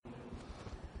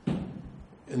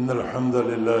إن الحمد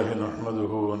لله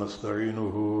نحمده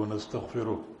ونستعينه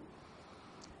ونستغفره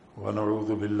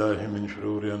ونعوذ بالله من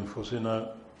شرور أنفسنا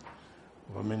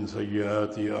ومن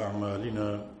سيئات أعمالنا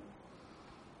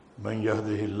من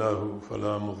يهده الله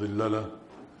فلا مضل له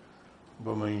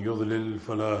ومن يضلل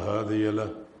فلا هادي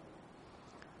له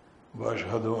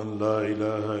وأشهد أن لا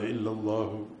إله إلا الله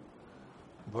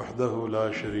وحده لا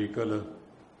شريك له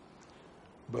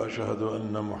وأشهد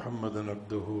أن محمدا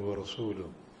عبده ورسوله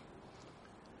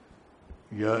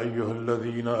يا أيها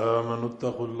الذين آمنوا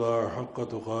اتقوا الله حق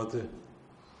تقاته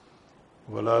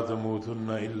ولا تموتن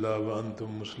إلا وأنتم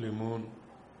مسلمون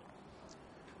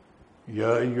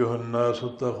يا أيها الناس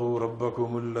اتقوا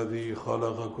ربكم الذي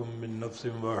خلقكم من نفس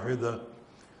واحدة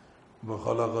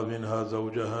وخلق منها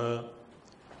زوجها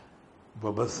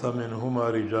وبث منهما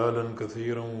رجالا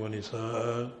كثيرا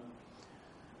ونساء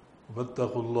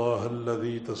واتقوا الله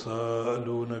الذي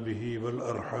تساءلون به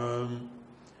والأرحام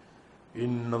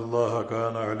إن الله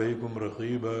كان عليكم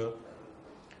رقيبا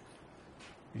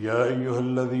يا أيها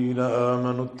الذين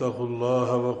آمنوا اتقوا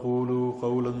الله وقولوا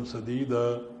قولا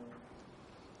سديدا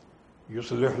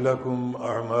يصلح لكم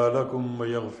أعمالكم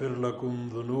ويغفر لكم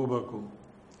ذنوبكم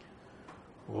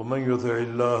ومن يطع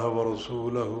الله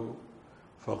ورسوله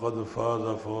فقد فاز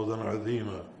فوزا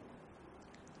عظيما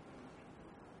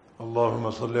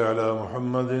اللهم صل على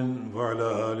محمد وعلى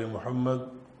آل محمد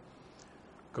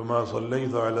كما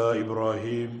صليت على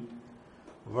إبراهيم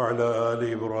وعلى آل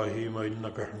إبراهيم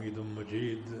إنك حميد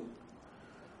مجيد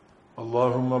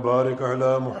اللهم بارك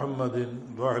على محمد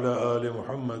وعلى آل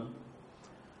محمد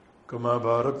كما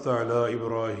باركت على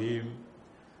إبراهيم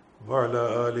وعلى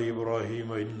آل إبراهيم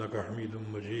إنك حميد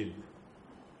مجيد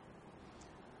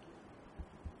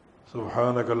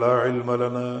سبحانك لا علم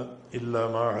لنا إلا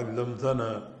ما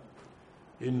علمتنا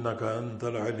إنك أنت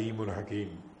العليم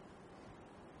الحكيم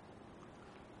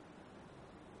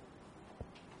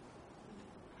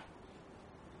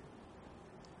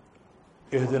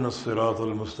اهدنا الصراط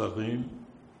المستقيم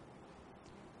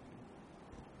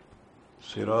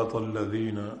صراط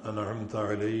الذين أنعمت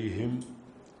عليهم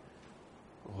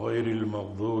غير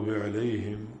المغضوب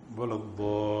عليهم ولا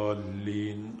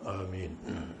الضالين آمين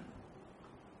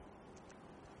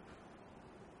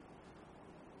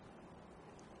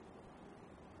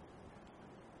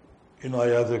ان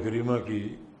آیات کریمہ کی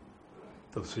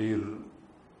تفسیر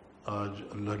آج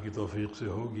اللہ کی توفیق سے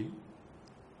ہوگی۔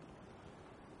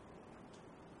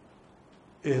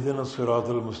 اہدنا الصراط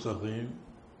المستقیم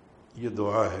یہ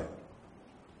دعا ہے،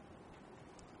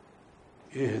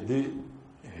 اہدی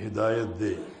ہدایت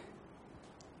دے،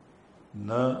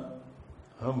 نہ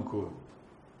ہم کو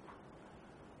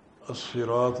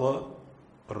الصراط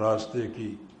راستے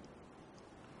کی،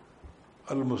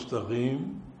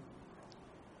 المستقیم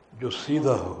جو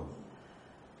سیدھا ہو،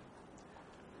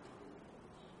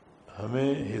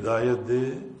 ہمیں ہدایت دے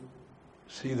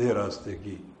سیدھے راستے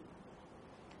کی،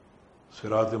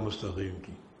 صراط مستقیم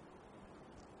کی۔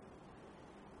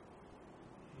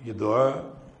 یہ دعا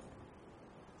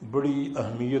بڑی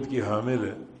اہمیت کی حامل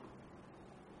ہے،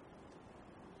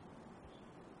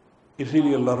 اسی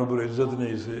لیے اللہ رب العزت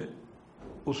نے اسے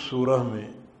اس سورہ میں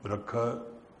رکھا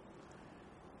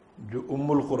جو ام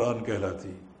القرآن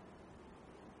کہلاتی،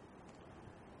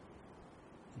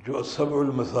 جو السبع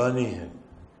المثانی ہیں،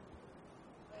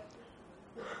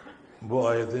 وہ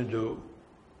آیتیں جو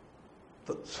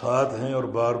 7 ہیں اور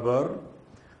بار بار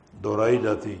دہرائی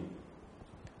جاتی،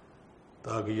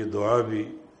 تاکہ یہ دعا بھی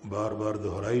بار بار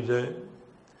دہرائی جائے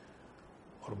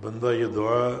اور بندہ یہ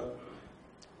دعا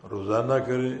روزانہ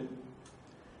کرے،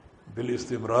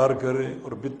 بالاستمرار کرے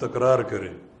اور بالتکرار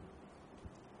کرے۔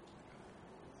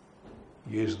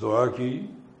 یہ اس دعا کی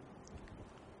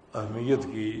اہمیت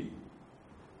کی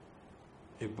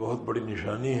ایک بہت بڑی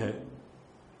نشانی ہے،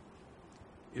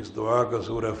 اس دعا کا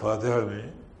سورہ فاتحہ میں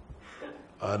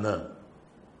آنا۔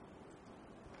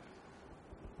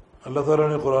 اللہ تعالیٰ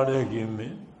نے قرآن حکیم میں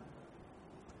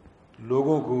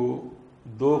لوگوں کو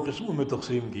 2 قسموں میں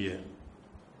تقسیم کیا ہے،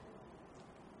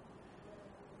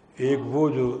 ایک وہ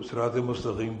جو صراط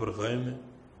مستقیم پر قائم ہے،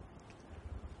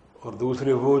 اور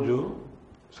دوسرے وہ جو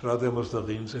صراط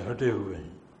مستقیم سے ہٹے ہوئے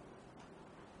ہیں۔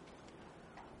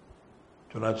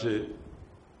 چنانچہ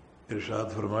ارشاد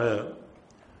فرمایا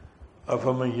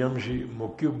افمن یمشی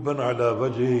مکبا علی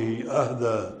وجہہ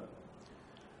اہدی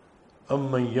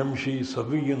امن یمشی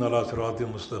سویا علی صراط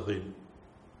مستقیم،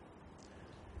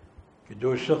 کہ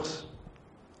جو شخص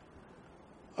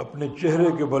اپنے چہرے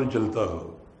کے بل چلتا ہو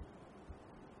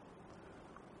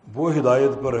وہ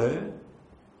ہدایت پر ہے،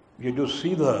 یہ جو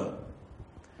سیدھا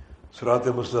صراط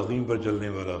مستقیم پر چلنے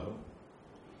والا ہو۔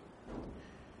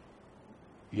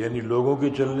 یعنی لوگوں کے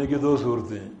چلنے کی 2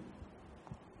 صورتیں ہیں،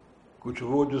 کچھ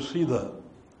وہ جو سیدھا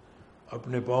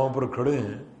اپنے پاؤں پر کھڑے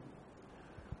ہیں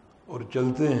اور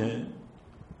چلتے ہیں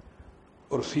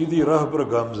اور سیدھی راہ پر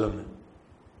گامزن ہیں،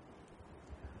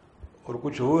 اور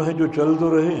کچھ وہ ہیں جو چل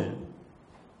تو رہے ہیں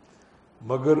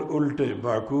مگر الٹے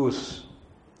معکوس،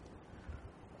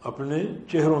 اپنے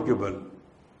چہروں کے بل،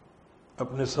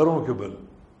 اپنے سروں کے بل۔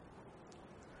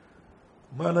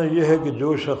 معنی یہ ہے کہ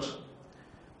جو شخص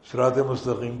صراط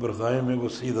مستقیم پر قائم ہے وہ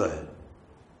سیدھا ہے،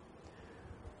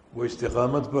 وہ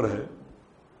استقامت پر ہے،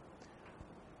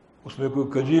 اس میں کوئی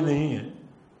کجی نہیں ہے،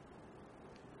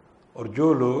 اور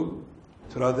جو لوگ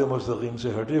صراط مستقیم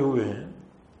سے ہٹے ہوئے ہیں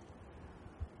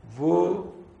وہ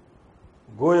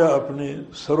گویا اپنے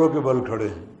سروں کے بل کھڑے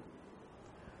ہیں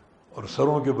اور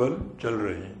سروں کے بل چل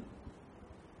رہے ہیں۔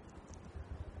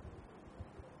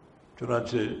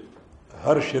 چنانچہ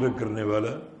ہر شرک کرنے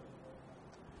والا،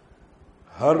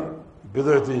 ہر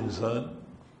بدعتی انسان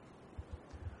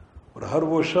اور ہر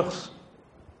وہ شخص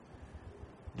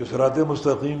جو صراط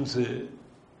مستقیم سے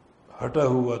ہٹا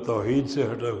ہوا، توحید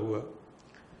سے ہٹا ہوا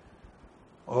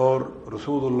اور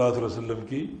رسول اللہ صلی اللہ علیہ وسلم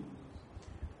کی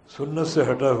سنت سے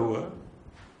ہٹا ہوا،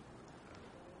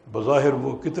 بظاہر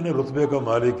وہ کتنے رتبے کا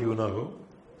مالک کیوں نہ ہو،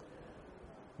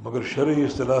 مگر شرعی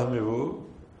اصطلاح میں وہ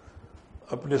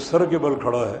اپنے سر کے بل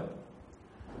کھڑا ہے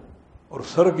اور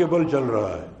سر کے بل چل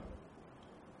رہا ہے،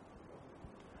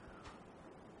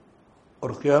 اور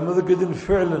قیامت کے دن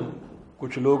فعلاً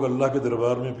کچھ لوگ اللہ کے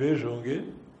دربار میں پیش ہوں گے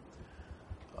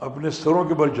اپنے سروں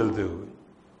کے بل چلتے ہوئے۔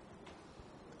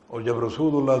 اور جب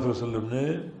رسول اللہ صلی اللہ علیہ وسلم نے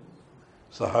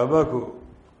صحابہ کو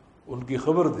ان کی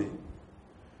خبر دی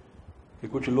کہ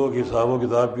کچھ لوگ حساب و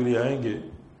کتاب کے لیے آئیں گے،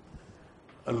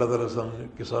 اللہ تعالیٰ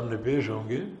کے سامنے پیش ہوں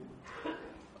گے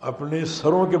اپنے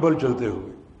سروں کے بل چلتے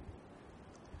ہوئے،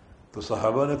 تو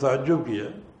صحابہ نے تعجب کیا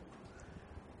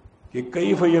کہ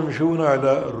کیف یمشون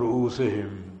علی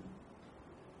رؤوسہم،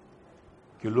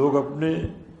 کہ لوگ اپنے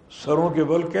سروں کے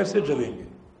بل کیسے چلیں گے؟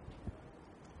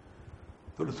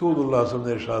 تو رسول اللہ صلی اللہ علیہ وسلم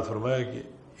نے ارشاد فرمایا کہ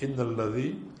ان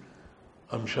الذی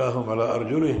امشاہم علی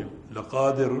ارجلہم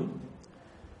لقادر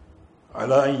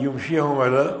علی ان یمشیہم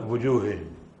علی وجوہہم،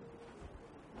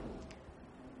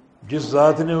 جس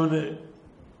ذات نے انہیں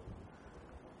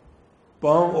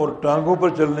پاؤں اور ٹانگوں پر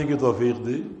چلنے کی توفیق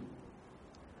دی،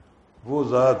 وہ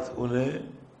ذات انہیں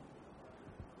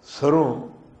سروں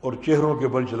اور چہروں کے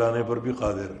بل چلانے پر بھی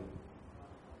قادر۔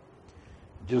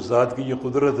 جس ذات کی یہ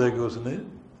قدرت ہے کہ اس نے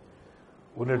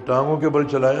انہیں ٹانگوں کے بل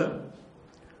چلایا،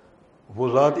 وہ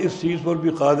ذات اس چیز پر بھی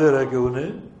قادر ہے کہ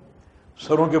انہیں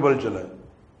سروں کے بل چلائے۔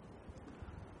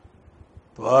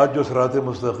 تو آج جو صراط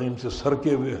مستقیم سے سر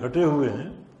کے ہوئے ہٹے ہوئے ہیں،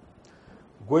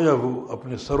 گویا وہ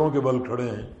اپنے سروں کے بل کھڑے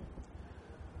ہیں،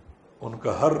 ان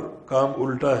کا ہر کام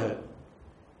الٹا ہے،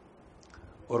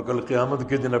 اور کل قیامت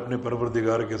کے دن اپنے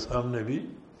پروردگار کے سامنے بھی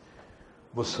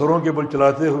وہ سروں کے بل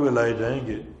چلاتے ہوئے لائے جائیں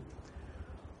گے،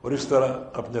 اور اس طرح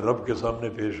اپنے رب کے سامنے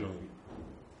پیش ہوں گے۔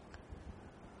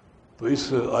 تو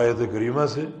اس آیت کریمہ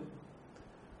سے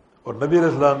اور نبی علیہ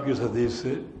السلام کی اس حدیث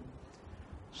سے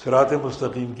صراط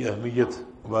مستقیم کی اہمیت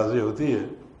واضح ہوتی ہے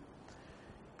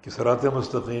کہ صراط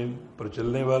مستقیم پر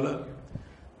چلنے والا،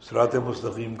 صراط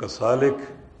مستقیم کا سالک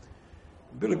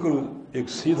بالکل ایک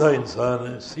سیدھا انسان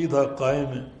ہے، سیدھا قائم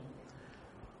ہے،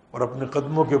 اور اپنے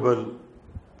قدموں کے بل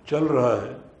چل رہا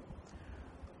ہے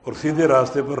اور سیدھے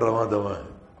راستے پر رواں دواں ہے،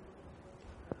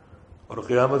 اور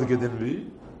قیامت کے دن بھی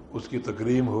اس کی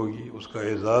تکریم ہوگی، اس کا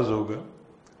اعزاز ہوگا۔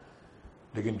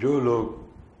 لیکن جو لوگ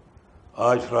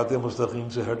آج صراط مستقیم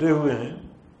سے ہٹے ہوئے ہیں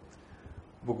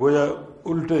وہ گویا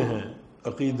الٹے ہیں،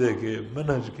 عقیدے کے،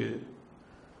 منہج کے،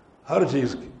 ہر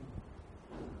چیز کے،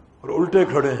 اور الٹے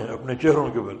کھڑے ہیں اپنے چہروں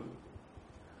کے بل،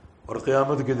 اور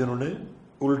قیامت کے دن انہیں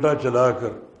الٹا چلا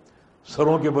کر،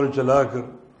 سروں کے بل چلا کر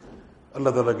اللہ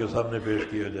تعالیٰ کے سامنے پیش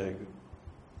کیا جائے گا۔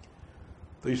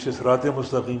 تو اس سے صراط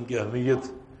مستقیم کی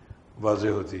اہمیت واضح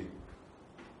ہوتی۔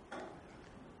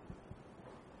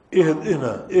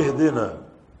 اہدنا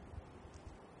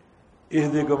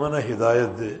اہدے کا معنی ہدایت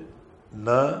دے،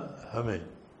 نہ ہمیں۔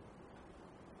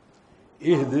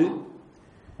 اہدے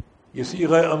یہ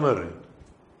صیغہ امر ہے،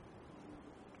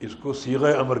 اس کو صیغہ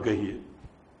امر کہیے،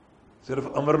 صرف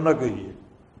امر نہ کہیے۔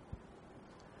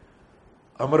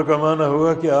 امر کا معنی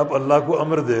ہوگا کہ آپ اللہ کو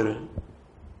امر دے رہے ہیں،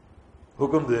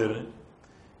 حکم دے رہے ہیں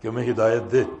کہ ہمیں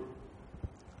ہدایت دے۔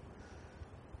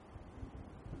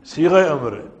 صیغہ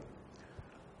امر ہے،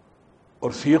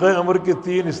 اور صیغہ امر کے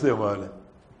تین استعمال ہیں۔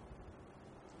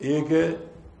 ایک ہے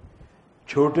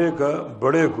چھوٹے کا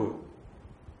بڑے کو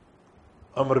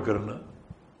امر کرنا،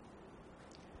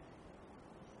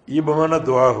 یہ بمعنی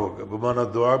دعا ہوگا، بمعنی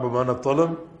دعا، بمعنی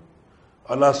طلب،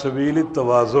 علی سبیل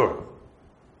التواضع۔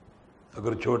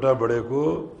 اگر چھوٹا بڑے کو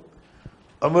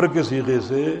امر کے صیغے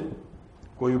سے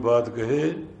کوئی بات کہے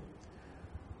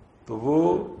تو وہ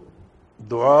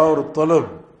دعا اور طلب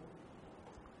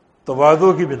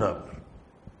تواضع کی بنا پر،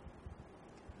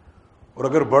 اور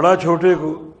اگر بڑا چھوٹے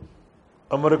کو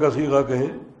امر کا صیغہ کہے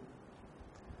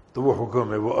تو وہ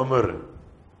حکم ہے، وہ امر ہے،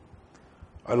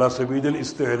 علی سبیل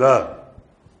الاستعلاء،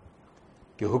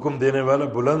 کہ حکم دینے والا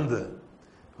بلند ہے،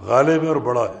 غالب ہے اور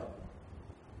بڑا ہے۔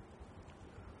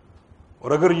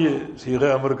 اور اگر یہ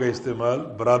صیغہ امر کا استعمال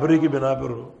برابری کی بنا پر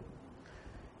ہو،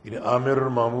 یعنی آمر اور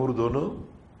مامور دونوں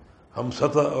ہم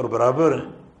سطح اور برابر ہیں،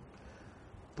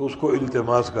 تو اس کو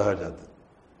التماس کہا جاتا ہے۔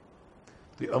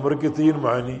 تو یہ امر کے تین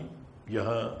معنی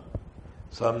یہاں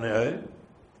سامنے آئے۔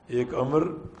 ایک امر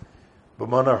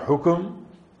بمعنی حکم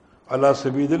علی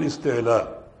سبیل الاستعلاء،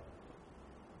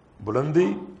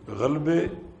 بلندی، غلبے،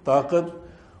 طاقت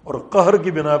اور قہر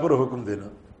کی بنا پر حکم دینا،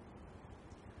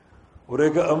 اور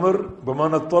ایک امر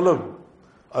بمعنی طلب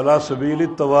علی سبیل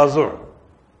التواضع،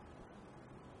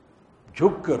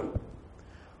 جھک کر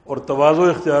اور تواضع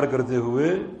اختیار کرتے ہوئے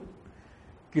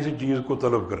کسی چیز کو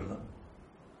طلب کرنا،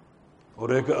 اور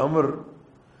ایک امر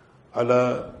علی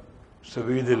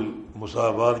سبیل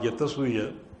المساوات یا تسویہ،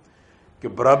 کہ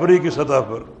برابری کی سطح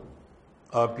پر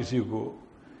آپ کسی کو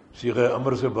صیغہ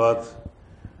امر سے بات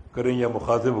کریں یا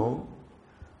مخاطب ہوں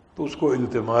تو اس کو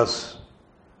التماس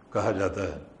کہا جاتا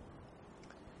ہے۔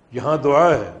 یہاں دعا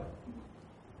ہے،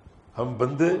 ہم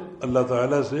بندے اللہ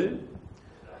تعالیٰ سے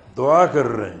دعا کر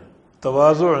رہے ہیں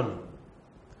تواضعاً،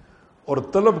 اور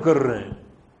طلب کر رہے ہیں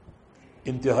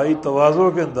انتہائی تواضع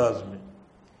کے انداز میں،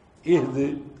 اہد،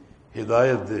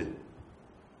 ہدایت دے۔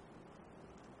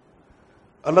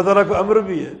 اللہ تعالیٰ کا امر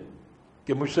بھی ہے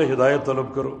کہ مجھ سے ہدایت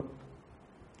طلب کرو،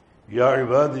 یا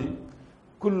عبادی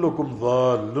کلکم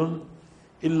ضال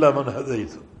الا من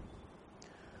ہدیت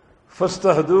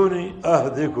فاستہدونی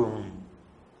اہدکم،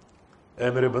 اے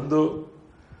میرے بندو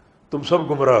تم سب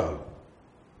گمراہ ہو،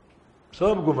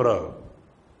 سب گمراہ ہو،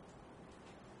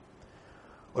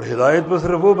 اور ہدایت پر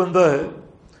صرف وہ بندہ ہے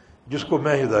جس کو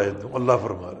میں ہدایت دوں، اللہ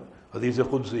فرما رہا، حدیث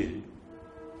قدسی ہے۔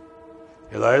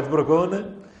 ہدایت پر کون ہے؟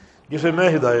 جسے میں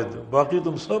ہدایت دوں، باقی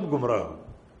تم سب گمراہ ہو۔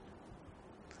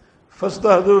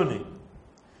 فاستہدونی،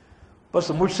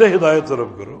 بس مجھ سے ہدایت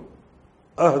طلب کرو،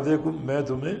 اہدکم، میں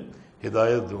تمہیں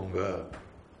ہدایت دوں گا۔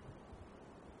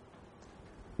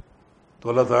 تو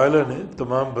اللہ تعالیٰ نے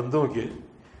تمام بندوں کے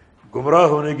گمراہ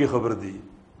ہونے کی خبر دی،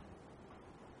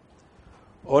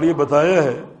 اور یہ بتایا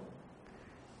ہے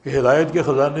کہ ہدایت کے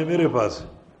خزانے میرے پاس ہیں،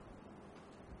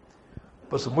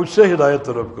 بس مجھ سے ہدایت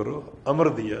طلب کرو۔ امر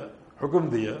دیا، حکم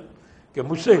دیا کہ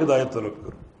مجھ سے ہدایت طلب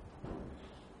کرو۔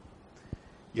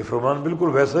 یہ فرمان بالکل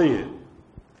ویسا ہی ہے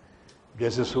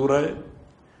جیسے سورہ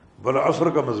والعصر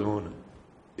کا مضمون ہے،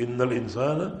 ان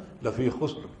الانسان لفی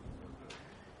خسر،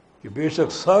 کہ بے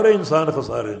شک سارے انسان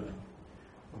خسارے میں،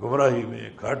 گمراہی میں،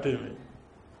 گھاٹے میں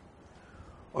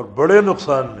اور بڑے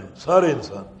نقصان میں، سارے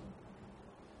انسان۔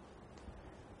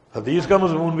 حدیث کا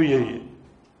مضمون بھی یہی ہے،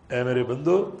 اے میرے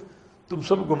بندو تم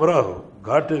سب گمراہ ہو،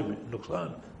 گھاٹے میں، نقصان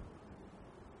میں۔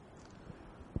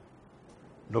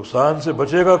 نقصان سے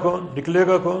بچے گا کون؟ نکلے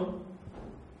گا کون؟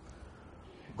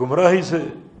 گمراہی سے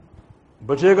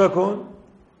بچے گا کون؟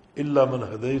 الا من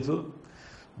ہدیت،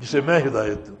 جسے میں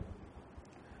ہدایت دوں۔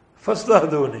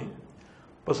 فاستہدونی،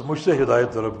 بس مجھ سے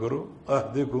ہدایت طلب کرو،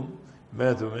 اہدکم،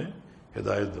 میں تمہیں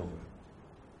ہدایت دوں گا۔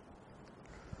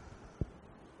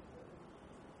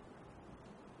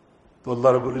 تو اللہ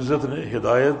رب العزت نے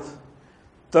ہدایت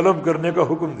طلب کرنے کا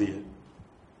حکم دیا،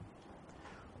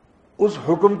 اس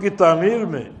حکم کی تعمیل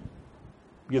میں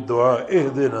یہ دعا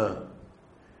اہدنا،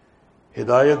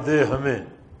 ہدایت دے ہمیں،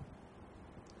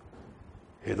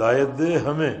 ہدایت دے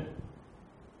ہمیں،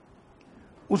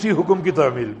 اسی حکم کی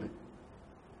تعمیل میں۔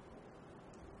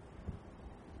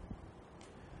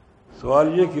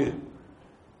 سوال یہ کہ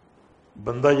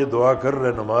بندہ یہ دعا کر رہا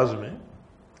ہے نماز میں،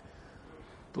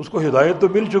 تو اس کو ہدایت تو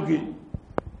مل چکی،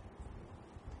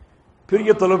 پھر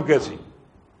یہ طلب کیسی؟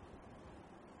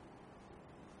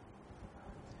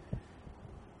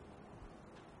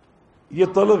 یہ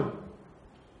طلب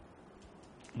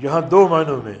یہاں دو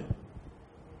معنوں میں،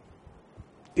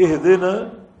 اہدنا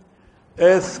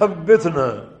اے ثبتنا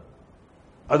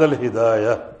علی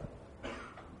الہدایہ،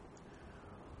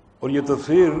 اور یہ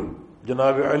تفسیر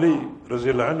جناب علی رضی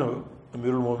اللہ عنہ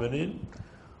امیر المومنین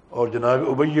اور جناب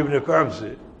ابی بن کعب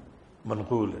سے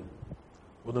منقول ہے۔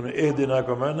 انہوں نے اہدنا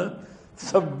کا معنی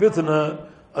ثبتنا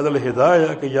علی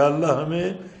الہدایہ، کہ یا اللہ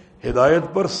ہمیں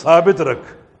ہدایت پر ثابت رکھ،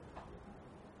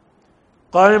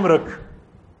 قائم رکھ۔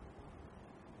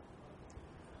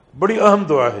 بڑی اہم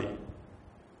دعا ہے یہ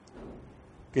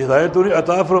کہ ہدایت تو نے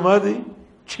عطا فرما دی،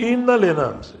 چھین نہ لینا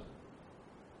ہم سے،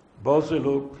 بہت سے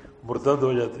لوگ مرتد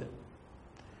ہو جاتے ہیں،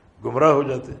 گمراہ ہو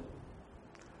جاتے ہیں.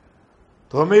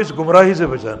 تو ہمیں اس گمراہی سے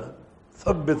بچانا.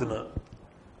 ثبتنا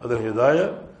علی الہدایہ،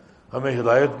 ہمیں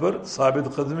ہدایت پر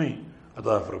ثابت قدمی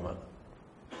عطا فرمانا.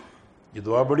 یہ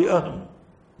دعا بڑی اہم ہے،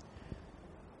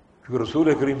 کیونکہ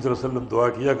رسول کریم صلی اللہ علیہ وسلم دعا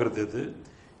کیا کرتے تھے،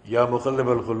 یا مقلب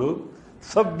القلوب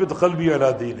ثبت قلبی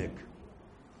علی دینک،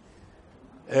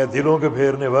 اے دلوں کے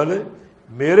پھیرنے والے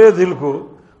میرے دل کو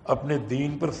اپنے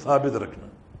دین پر ثابت رکھنا.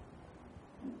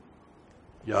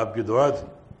 یہ آپ کی دعا تھی.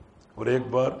 اور ایک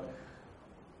بار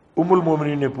ام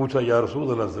المومنین نے پوچھا، یا رسول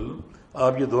اللہ صلی اللہ علیہ وسلم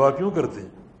آپ یہ دعا کیوں کرتے ہیں؟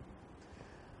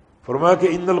 فرمایا کہ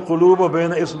ان القلوب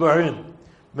بین اصبعین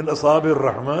من اصابع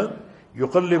الرحمن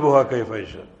یقلبها کیف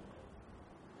یشاء،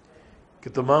 کہ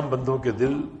تمام بندوں کے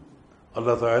دل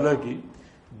اللہ تعالیٰ کی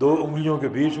 2 انگلیوں کے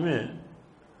بیچ میں ہیں،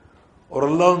 اور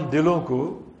اللہ ان دلوں کو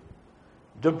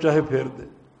جب چاہے پھیر دے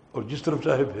اور جس طرف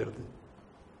چاہے پھیر دے.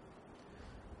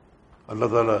 اللہ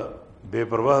تعالیٰ بے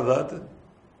پرواہ ذات ہے،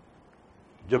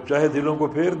 جب چاہے دلوں کو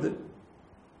پھیر دے.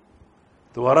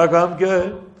 تمہارا کام کیا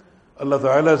ہے؟ اللہ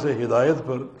تعالیٰ سے ہدایت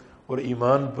پر اور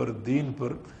ایمان پر، دین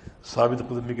پر ثابت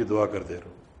قدمی کی دعا کرتے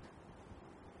رہو.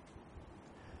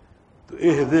 تو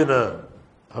اہدنا،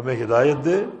 ہمیں ہدایت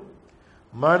دے،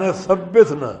 معنی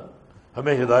ثبتنا،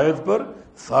 ہمیں ہدایت پر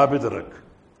ثابت رکھ،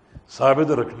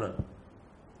 ثابت رکھنا.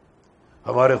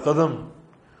 ہمارے قدم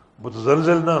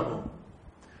متزلزل نہ ہوں،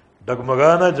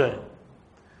 ڈگمگا نہ جائیں،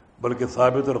 بلکہ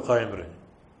ثابت اور قائم رہیں.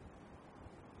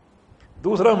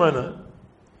 دوسرا معنی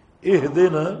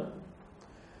اہدنا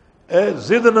اے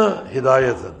زدنا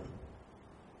ہدایتاً،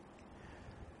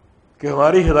 کہ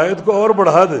ہماری ہدایت کو اور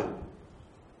بڑھا دے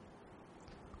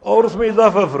اور اس میں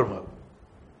اضافہ فرما.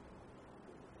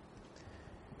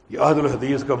 یہ اہل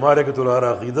الحدیث کا مارکۃ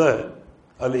الآراء عقیدہ ہے،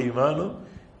 الایمان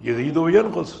یزید و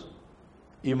ینقص،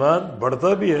 ایمان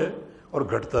بڑھتا بھی ہے اور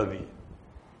گھٹتا بھی ہے.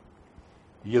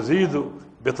 یزید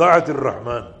بطاعت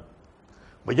الرحمن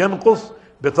وینقص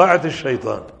بطاعت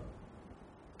الشیطان،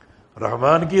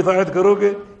 رحمان کی اطاعت کرو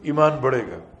گے ایمان بڑھے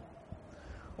گا،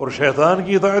 اور شیطان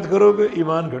کی اطاعت کرو گے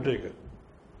ایمان گھٹے گا.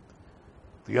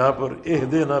 تو یہاں پر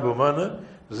اہدنا بمعنی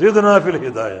زدنا فی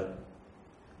الہدایہ،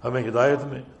 ہمیں ہدایت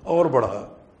میں اور بڑھا،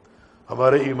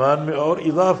 ہمارے ایمان میں اور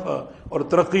اضافہ اور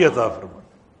ترقی عطا فرما.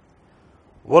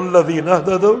 والذین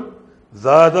اہتدوا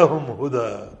زادہم ہدی،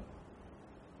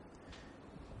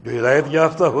 جو ہدایت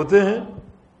یافتہ ہوتے ہیں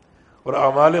اور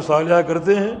اعمال صالحہ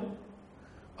کرتے ہیں،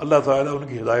 اللہ تعالیٰ ان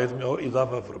کی ہدایت میں اور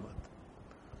اضافہ فرماتا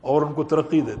ہے اور ان کو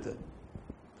ترقی دیتا ہے.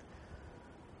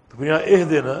 تو یہاں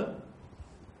اہدنا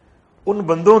ان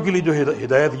بندوں کے لیے جو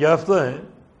ہدایت یافتہ ہیں،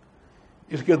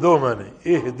 اس کے 2 معنی،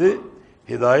 اہد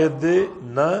ہدایت دے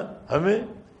نہ ہمیں،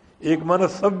 ایک معنی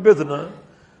ثبتنا،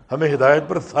 ہمیں ہدایت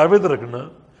پر ثابت رکھنا،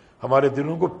 ہمارے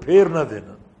دلوں کو پھیر نہ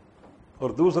دینا، اور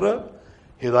دوسرا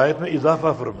ہدایت میں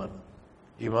اضافہ فرمانا،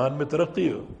 ایمان میں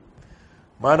ترقی ہو.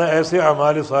 معنی ایسے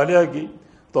اعمال صالحہ کی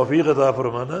توفیق عطا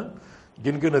فرمانا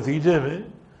جن کے نتیجے میں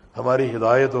ہماری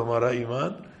ہدایت و ہمارا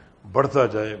ایمان بڑھتا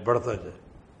جائے، بڑھتا جائے.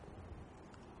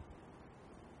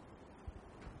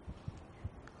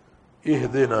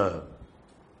 اہدنا،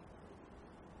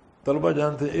 طلبہ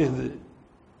جانتے ہیں اہد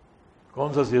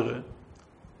کون سا صیغہ ہے؟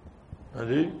 ہاں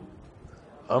جی،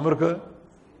 امر کا،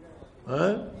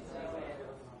 ہاں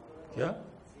کیا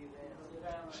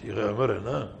صیغہ امر ہے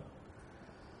نا.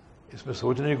 اس میں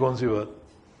سوچنے کی کون سی بات،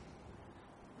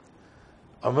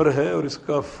 امر ہے اور اس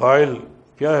کا فاعل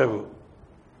کیا ہے وہ؟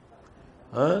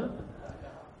 ہاں،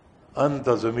 انت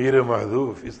ضمیر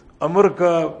محذوف. اس امر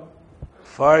کا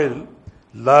فاعل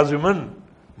لازماً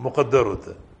مقدر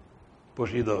ہوتا ہے،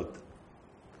 پوشیدہ ہوتا ہے.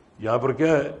 یہاں پر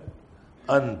کیا ہے؟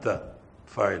 انت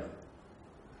فاعل،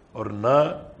 اور نہ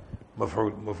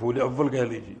مفعول، مفعول اول کہہ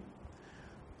لیجیے.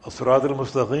 الصراط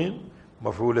المستقیم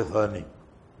مفعول ثانی.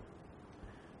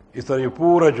 اس طرح یہ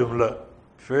پورا جملہ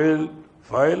فعل،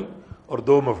 فاعل اور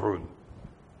 2 مفعول.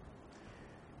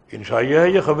 انشائیہ ہے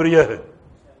یا خبریہ ہے؟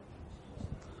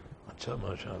 اچھا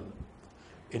ماشاء اللہ،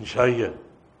 انشائیہ.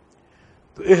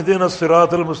 تو اہدنا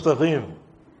الصراط المستقیم،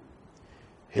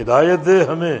 ہدایت دے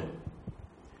ہمیں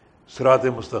صراط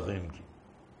مستقیم کی.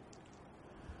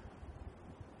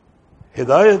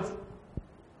 ہدایت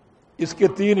اس کے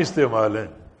 3 استعمال ہیں.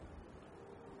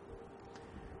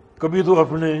 کبھی تو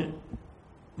اپنے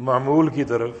معمول کی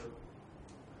طرف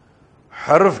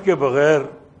حرف کے بغیر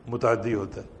متعدی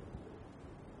ہوتا ہے،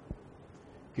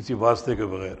 کسی واسطے کے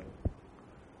بغیر،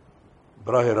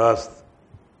 براہ راست.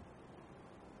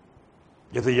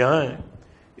 جیسے یہاں ہے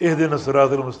اہدنا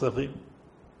الصراط المستقیم،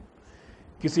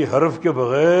 کسی حرف کے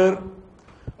بغیر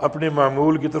اپنے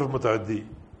معمول کی طرف متعدی.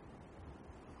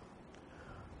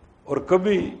 اور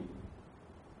کبھی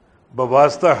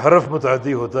بواسطہ حرف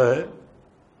متعدی ہوتا ہے،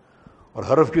 اور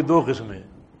حرف کی دو قسمیں،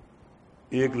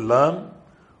 ایک لام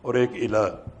اور ایک الا۔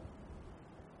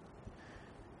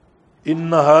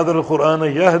 ان ھذا القرآن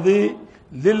یہدی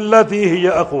للتی ہی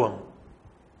اقوم،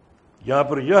 یہاں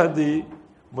پر یہدی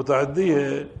متعدی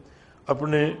ہے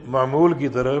اپنے معمول کی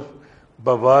طرف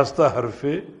بواسطہ حرف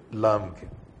لام کے،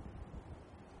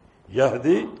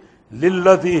 یہدی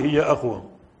للتی ہی اقوم،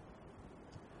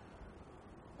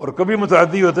 اور کبھی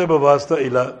متعدی ہوتا ہے بواسطہ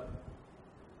الا،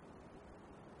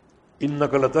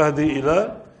 انک لتہدی الی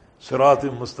صراط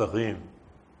مستقیم،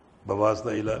 بواسطہ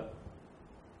الا،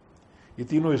 یہ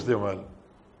تینوں استعمال۔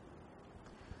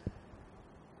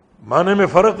 معنی میں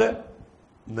فرق ہے؟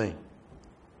 نہیں،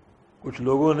 کچھ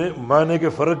لوگوں نے معنی کے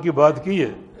فرق کی بات کی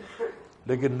ہے،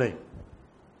 لیکن نہیں،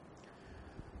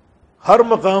 ہر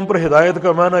مقام پر ہدایت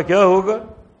کا معنی کیا ہوگا؟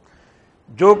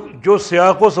 جو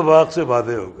سیاق و سباق سے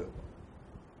واضح ہوگا،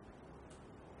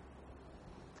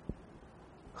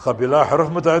 خواہ بلا حرف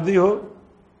متعدی ہو،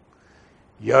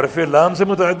 یا حرف لام سے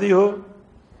متعدی ہو،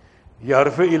 یا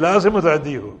حرف الا سے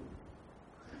متعدی ہو،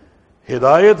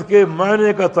 ہدایت کے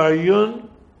معنی کا تعین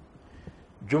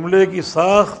جملے کی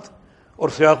ساخت اور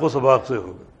سیاق و سباق سے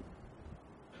ہوگا۔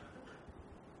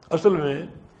 اصل میں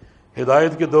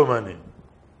ہدایت کے دو معنی،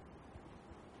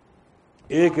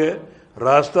 ایک ہے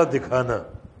راستہ دکھانا،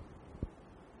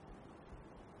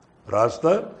 راستہ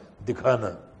دکھانا،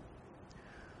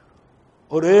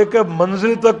 اور ایک ہے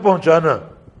منزل تک پہنچانا،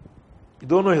 یہ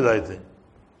دونوں ہدایتیں۔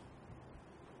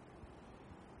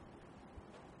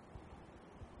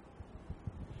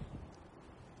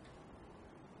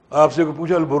 آپ سے کوئی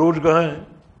پوچھا البروج کہاں ہے،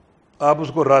 آپ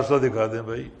اس کو راستہ دکھا دیں،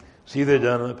 بھائی سیدھے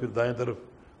جانا، پھر دائیں طرف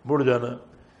مڑ جانا،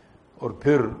 اور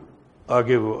پھر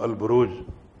آگے وہ البروج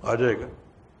آ جائے گا،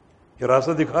 یہ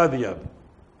راستہ دکھا دیا آپ۔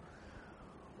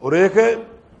 اور ایک ہے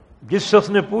جس شخص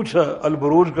نے پوچھا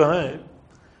البروج کہاں ہے،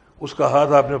 اس کا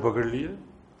ہاتھ آپ نے پکڑ لیا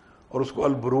اور اس کو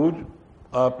البروج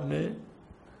آپ نے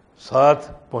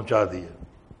ساتھ پہنچا دیا،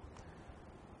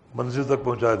 منزل تک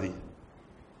پہنچا دیا۔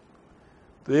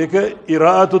 تو ایک ہے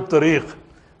اراءۃ الطریق،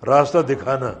 راستہ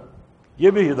دکھانا،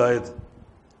 یہ بھی ہدایت ہے،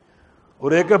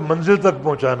 اور ایک ہے منزل تک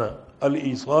پہنچانا،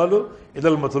 الایصال الی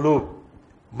المطلوب،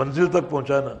 منزل تک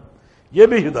پہنچانا، یہ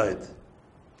بھی ہدایت ہے۔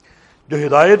 جو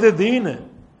ہدایت دین ہے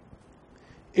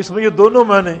اس میں یہ دونوں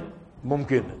معنی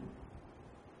ممکن ہیں،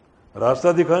 راستہ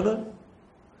دکھانا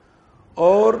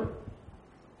اور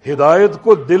ہدایت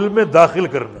کو دل میں داخل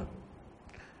کرنا،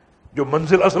 جو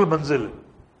منزل اصل منزل ہے۔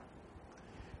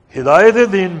 ہدایت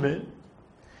دین میں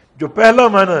جو پہلا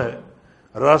معنی ہے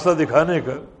راستہ دکھانے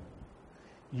کا،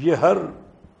 یہ ہر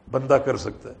بندہ کر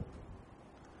سکتا ہے،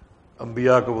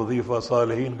 انبیاء کا وظیفہ،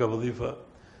 صالحین کا وظیفہ،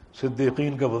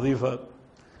 صدیقین کا وظیفہ،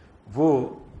 وہ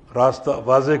راستہ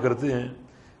واضح کرتے ہیں،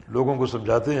 لوگوں کو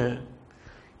سمجھاتے ہیں،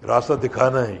 راستہ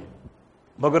دکھانا ہے۔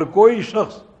 مگر کوئی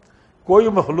شخص، کوئی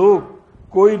مخلوق،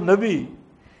 کوئی نبی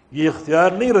یہ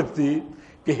اختیار نہیں رکھتی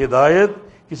کہ ہدایت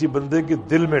کسی بندے کے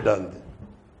دل میں ڈال دے،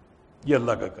 یہ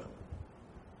اللہ کا کام۔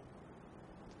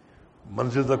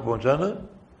 منزل تک پہنچانا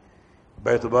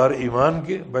باعتبار ایمان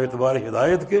کے، باعتبار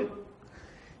ہدایت کے،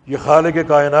 یہ خالق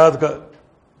کائنات کا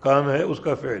کام ہے، اس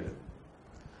کا فعل ہے،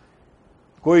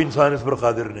 کوئی انسان اس پر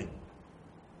قادر نہیں۔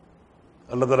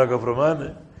 اللہ تعالیٰ کا فرمان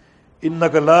ہے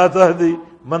انک لا تہدی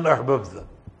من احببت،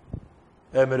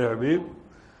 اے میرے حبیب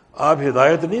آپ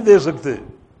ہدایت نہیں دے سکتے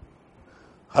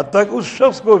حتیٰ کہ اس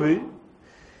شخص کو بھی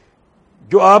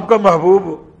جو آپ کا محبوب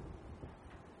ہو،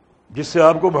 جس سے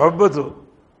آپ کو محبت ہو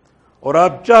اور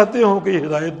آپ چاہتے ہو کہ یہ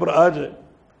ہدایت پر آ جائے،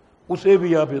 اسے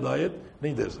بھی آپ ہدایت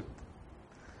نہیں دے سکتے،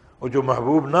 اور جو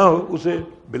محبوب نہ ہو اسے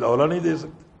بالاولیٰ نہیں دے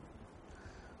سکتے،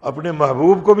 اپنے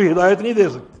محبوب کو بھی ہدایت نہیں دے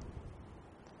سکتے۔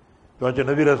 چنانچہ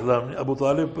نبی علیہ السلام نے ابو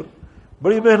طالب پر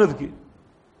بڑی محنت کی،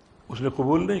 اس نے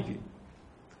قبول نہیں کی،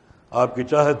 آپ کی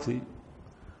چاہت تھی،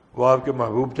 وہ آپ کے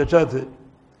محبوب چچا تھے،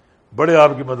 بڑے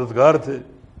آپ کے مددگار تھے،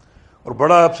 اور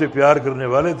بڑا آپ سے پیار کرنے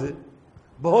والے تھے،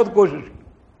 بہت کوشش کی،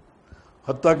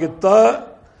 حتیٰ کہ تا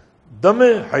دم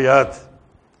حیات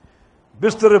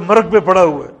بستر مرگ پہ پڑا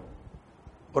ہوا ہے،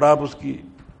 اور آپ اس کی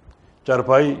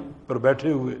چارپائی پر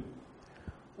بیٹھے ہوئے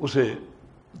اسے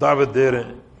دعوت دے رہے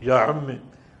ہیں، یا عم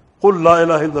قل لا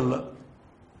الہ الا اللہ،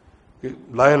 کہ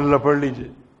لا الہ الا اللہ پڑھ لیجئے،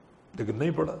 لیکن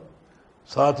نہیں پڑھا۔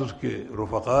 ساتھ اس کے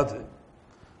رفقا تھے،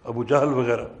 ابو جہل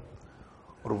وغیرہ،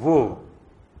 اور وہ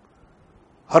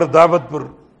ہر دعوت پر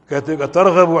کہتے کہ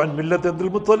ترغب عن ملت عبد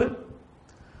المطلب،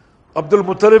 عبد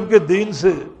المطلب کے دین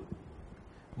سے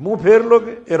منہ پھیر لو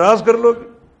گے، اعراض کر لو گے۔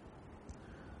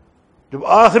 جب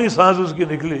آخری سانس اس کی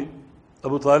نکلی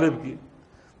ابو طالب کی،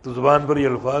 تو زبان پر یہ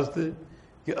الفاظ تھے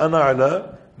کہ انا علی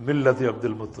ملت عبد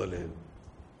المطلب،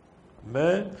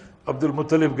 میں عبد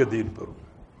المطلب کے دین پر ہوں۔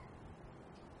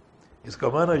 اس کا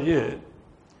معنی یہ ہے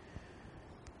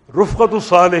رفقت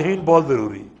الصالحین بہت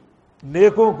ضروری،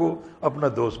 نیکوں کو اپنا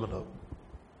دوست بناؤ۔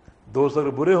 دوست اگر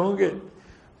برے ہوں گے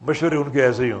مشورے ان کے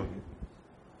ایسے ہی ہوں گے۔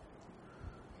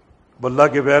 اللہ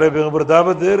کے پیارے پیغمبر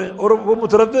دعوت دے رہے ہیں اور وہ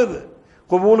متردد ہے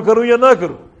قبول کروں یا نہ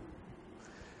کروں،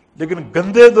 لیکن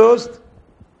گندے دوست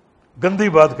گندی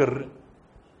بات کر رہے ہیں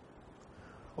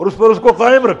اور اس پر اس کو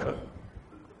قائم رکھا۔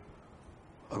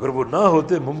 اگر وہ نہ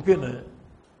ہوتے ممکن ہے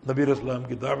نبی علیہ السلام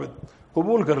کی دعوت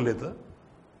قبول کر لیتا،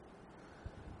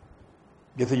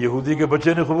 جیسے یہودی کے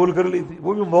بچے نے قبول کر لی تھی،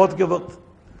 وہ بھی موت کے وقت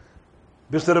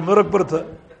بستر مرگ پر تھا،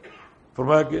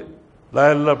 فرمایا کہ لا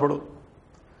الہ الا اللہ پڑھو۔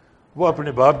 وہ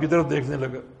اپنے باپ کی طرف دیکھنے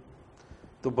لگا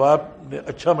تو باپ نے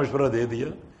اچھا مشورہ دے دیا،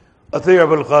 اطیع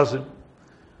ابو القاسم،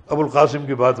 ابو القاسم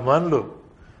کی بات مان لو۔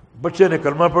 بچے نے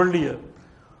کلمہ پڑھ لیا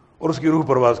اور اس کی روح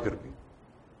پرواز کر گئی۔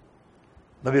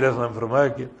 نبی علیہ السلام فرمایا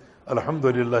کہ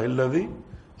الحمدللہ الذی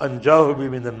انجاہ بی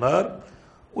من النار،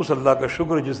 اس اللہ کا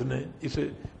شکر جس نے اسے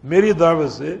میری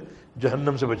دعوت سے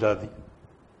جہنم سے بچا دی۔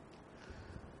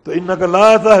 تو انک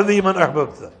لا تہدی من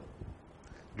احببت،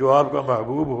 جو آپ کا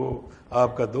محبوب ہو،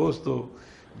 آپ کا دوست ہو،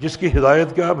 جس کی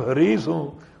ہدایت کے آپ حریص ہوں،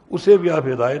 اسے بھی آپ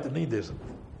ہدایت نہیں دے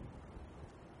سکتے۔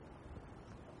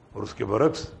 اور اس کے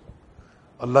برعکس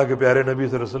اللہ کے پیارے نبی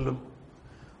صلی اللہ علیہ وسلم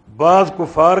بعض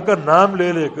کفار کا نام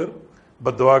لے لے کر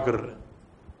بد دعا کر رہے ہیں۔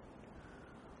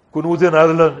 قنوت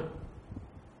نازلہ میں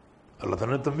اللہ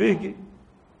تعالیٰ نے تنبیہ کی،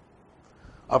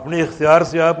 اپنے اختیار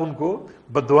سے آپ ان کو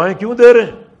بد دعائیں کیوں دے رہے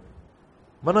ہیں؟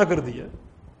 منع کر دیا۔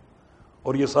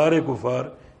 اور یہ سارے کفار،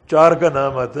 چار کا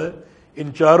نام آتا ہے،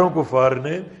 ان چاروں کفار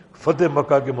نے فتح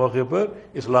مکہ کے موقع پر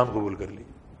اسلام قبول کر لی۔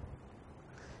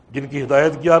 جن کی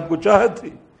ہدایت کی آپ کو چاہت تھی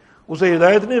اسے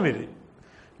ہدایت نہیں ملی،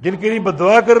 جن کے لیے بد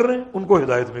دعا کر رہے ہیں ان کو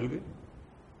ہدایت مل گئی۔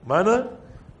 معنی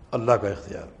اللہ کا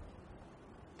اختیار۔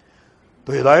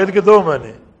 تو ہدایت کے دو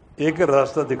معنی، ایک ہے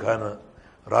راستہ دکھانا،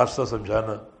 راستہ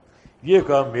سمجھانا، یہ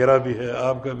کام میرا بھی ہے،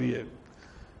 آپ کا بھی ہے،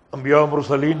 انبیاء و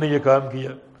مرسلین نے یہ کام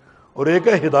کیا۔ اور ایک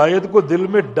ہے ہدایت کو دل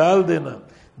میں ڈال دینا،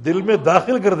 دل میں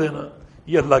داخل کر دینا،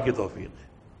 یہ اللہ کی توفیق ہے۔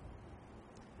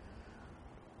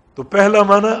 تو پہلا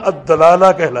معنی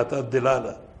الدلالہ کہلاتا ہے،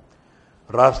 الدلالہ،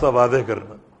 راستہ واضح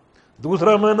کرنا۔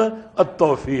 دوسرا معنی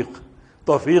التوفیق،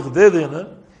 توفیق دے دینا،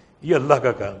 یہ اللہ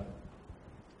کا کام۔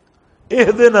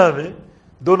 اہدنا میں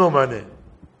دونوں معنی،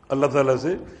 اللہ تعالیٰ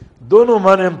سے دونوں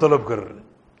معنی ہم طلب کر رہے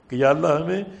ہیں کہ یا اللہ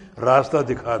ہمیں راستہ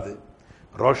دکھا دے،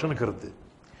 روشن کر دے،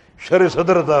 شرح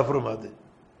صدر عطا فرما دے،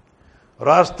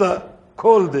 راستہ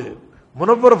کھول دے،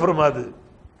 منور فرما دے،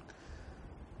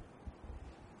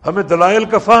 ہمیں دلائل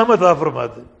کا فہم عطا فرما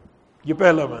دے، یہ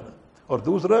پہلا معنی۔ اور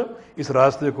دوسرا، اس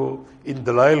راستے کو، ان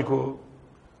دلائل کو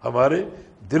ہمارے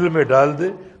دل میں ڈال دے،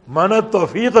 معنی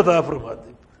توفیق عطا فرما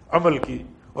دے عمل کی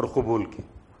اور قبول کی۔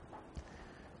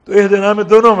 تو اہدنا میں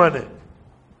دونوں معنی،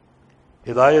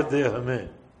 ہدایت دے ہمیں،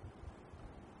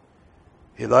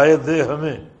 ہدایت دے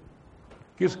ہمیں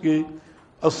کس کی؟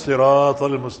 الصراط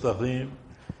المستقیم،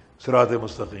 صراط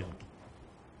مستقیم کی۔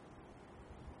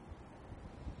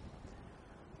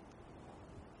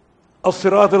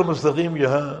 الصراط المستقیم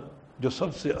یہاں جو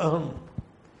سب سے اہم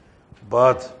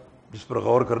بات جس پر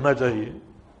غور کرنا چاہیے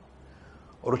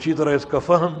اور اسی طرح اس کا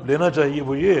فہم لینا چاہیے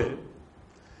وہ یہ ہے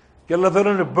کہ اللہ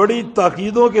تعالیٰ نے بڑی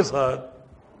تاکیدوں کے ساتھ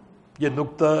یہ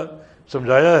نقطہ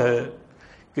سمجھایا ہے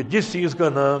کہ جس چیز کا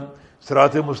نام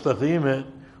صراط مستقیم ہے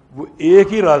وہ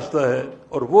ایک ہی راستہ ہے،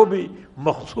 اور وہ بھی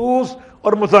مخصوص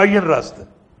اور متعین راستہ،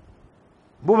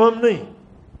 مبہم نہیں،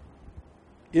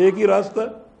 ایک ہی راستہ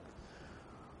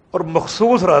اور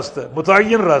مخصوص راستہ،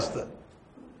 متعین راستہ،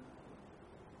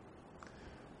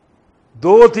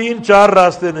 دو تین چار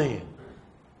راستے نہیں ہیں،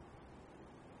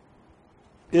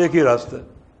 ایک ہی راستہ۔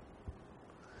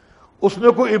 اس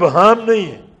میں کوئی ابہام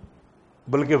نہیں ہے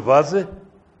بلکہ واضح،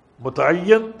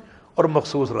 متعین اور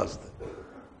مخصوص راستہ۔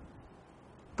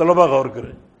 طلبہ غور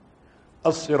کریں،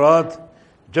 الصراط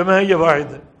جمع ہے یا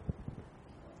واحد ہے؟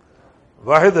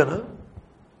 واحد ہے نا،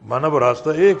 مانا وہ راستہ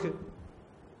ایک ہے،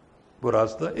 وہ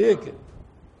راستہ ایک ہے۔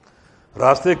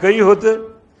 راستے کئی ہوتے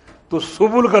تو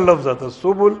سبل کا لفظ آتا،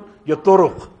 سبل یا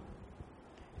طرق،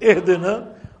 اہدنا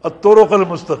الطرق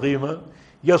المستقیمہ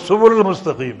یا سبل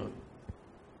المستقیمہ،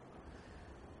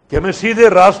 کہ ہمیں سیدھے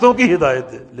راستوں کی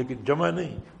ہدایت ہے، لیکن جمع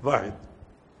نہیں، واحد،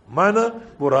 معنی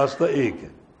وہ راستہ ایک ہے،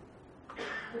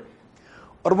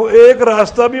 اور وہ ایک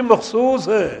راستہ بھی مخصوص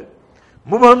ہے،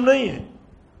 مبہم نہیں ہے،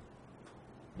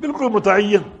 بالکل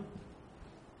متعین۔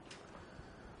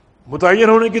 متعین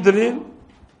ہونے کی دلیل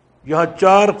یہاں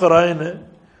چار قرائن ہیں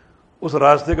اس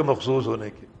راستے کے مخصوص ہونے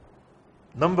کے۔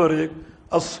 نمبر ایک،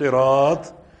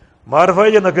 الصراط، معرفہ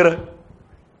یا نکرہ؟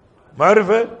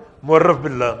 معرفہ، معرف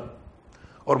باللہ،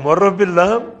 اور معرف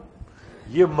باللام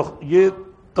یہ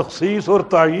تخصیص اور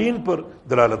تعیین پر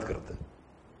دلالت کرتا ہے،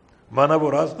 مانا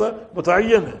وہ راستہ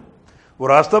متعین ہے، وہ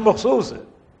راستہ مخصوص ہے۔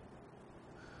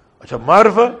 اچھا،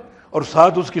 معرفہ اور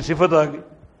ساتھ اس کی صفت آ گئی،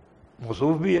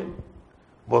 موصوف بھی ہے،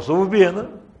 موصوف بھی ہے نا،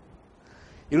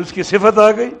 یہ اس کی صفت آ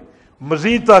گئی،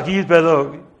 مزید تاکید پیدا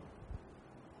ہوگی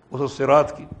اس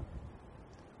الصراط کی،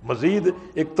 مزید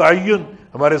ایک تعین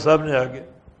ہمارے سامنے آ گیا،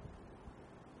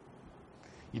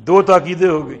 یہ دو تاکیدیں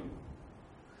ہو گئی۔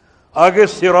 آگے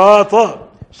صراط،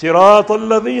 صراط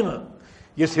الذین،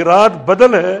 یہ صراط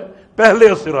بدل ہے پہلے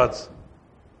الصراط سے،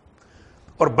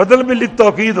 اور بدل میں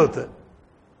للتوکید ہوتا ہے،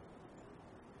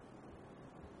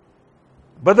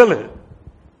 بدل ہے،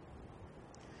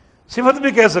 صفت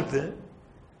بھی کہہ سکتے ہیں،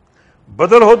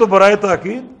 بدل ہو تو برائے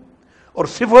تاکید اور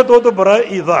صفت ہو تو برائے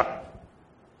ایضاح،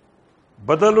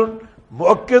 بدل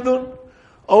مؤکد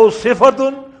او صفت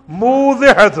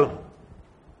موضحۃ،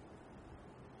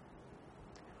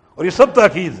 اور یہ سب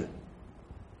تاکید ہے۔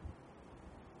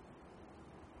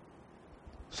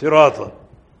 صراط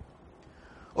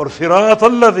اور صراط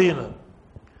الذین،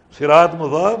 صراط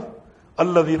مضاف،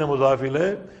 الذین مضاف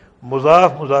الیہ،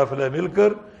 مضاف مضاف الیہ مل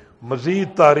کر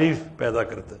مزید تعریف پیدا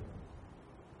کرتا ہے،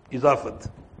 اضافت،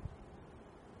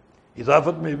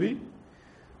 اضافت میں بھی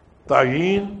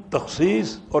تعیین،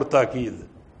 تخصیص اور تاکید۔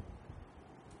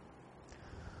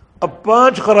 اب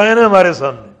 5 قرائن ہیں ہمارے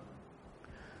سامنے،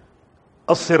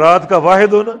 الصراط کا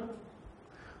واحد ہونا،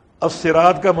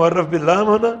 الصراط کا معرف باللام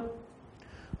ہونا،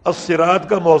 الصراط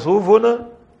کا موصوف ہونا،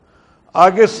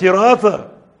 آگے صراط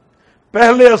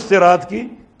پہلے الصراط کی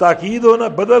تاکید ہونا،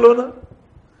 بدل ہونا،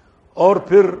 اور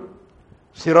پھر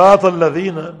صراط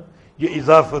الذین، یہ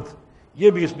اضافت،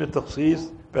 یہ بھی اس میں تخصیص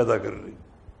پیدا کر رہی۔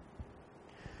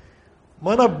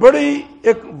 مانا بڑی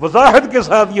ایک وضاحت کے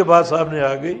ساتھ یہ بات سامنے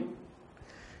آ گئی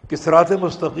کہ صراط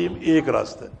مستقیم ایک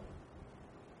راستہ ہے،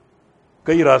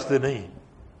 کئی راستے نہیں،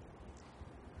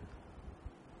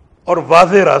 اور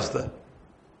واضح راستہ ہے،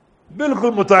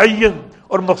 بالکل متعین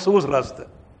اور مخصوص راستہ ہے،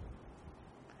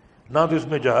 نہ تو اس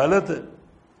میں جہالت ہے،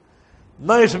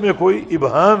 نہ اس میں کوئی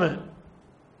ابہام ہے،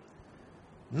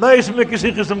 نہ اس میں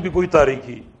کسی قسم کی کوئی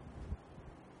تاریکی،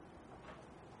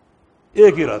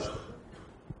 ایک ہی راستہ۔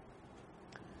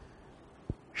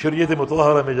 شریعت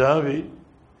مطہرہ میں جہاں بھی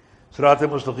صراط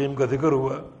مستقیم کا ذکر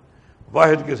ہوا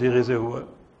واحد کے صیغے سے ہوا،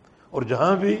 اور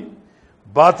جہاں بھی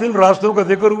باطل راستوں کا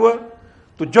ذکر ہوا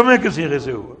تو جمع کے صیغے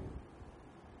سے ہوا۔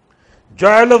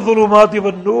 جعل الظلمات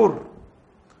والنور،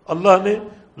 اللہ نے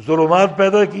ظلمات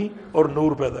پیدا کی اور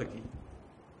نور پیدا کی۔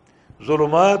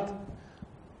 ظلمات،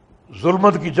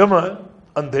 ظلمت کی جمع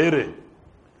اندھیرے،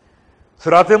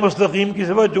 صراط مستقیم کی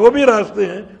سوا جو بھی راستے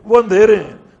ہیں وہ اندھیرے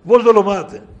ہیں، وہ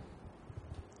ظلمات ہیں،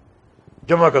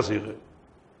 جمع کا صیغہ،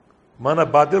 مانا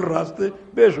باطل راستے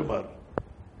بے شمار،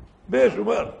 بے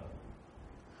شمار،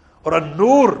 اور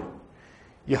النور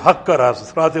یہ حق کا راستہ،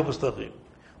 صراط مستقیم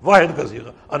واحد کا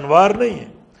صیغہ، انوار نہیں ہے،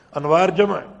 انوار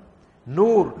جمع ہے،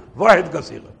 نور واحد کا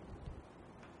صیغہ۔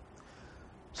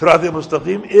 صراط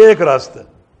مستقیم ایک راستہ،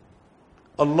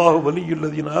 اللہ ولی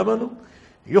الذین آمنوا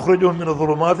یخرجهم من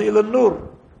الظلمات الی النور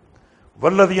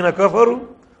والذین کفروا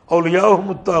اولیاؤہم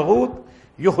الطاغوت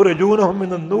یخرجونہم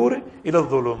من النور الی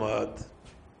الظلمات۔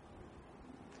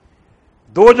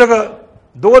 دو جگہ،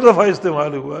 دو دفعہ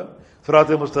استعمال ہوا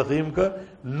صراط مستقیم کا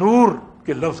نور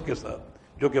کے لفظ کے ساتھ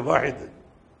جو کہ واحد ہے،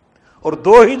 اور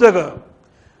دو ہی جگہ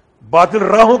باطل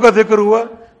راہوں کا ذکر ہوا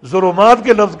ظلمات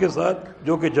کے لفظ کے ساتھ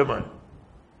جو کہ جمع ہے،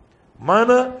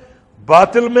 معنی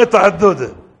باطل میں تعدد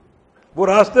ہے، وہ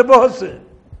راستے بہت سے ہیں،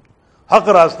 حق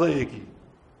راستہ ایک ہی۔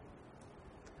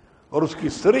 اور اس کی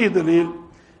صریح دلیل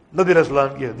نبی علیہ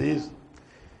السلام کی حدیث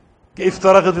کہ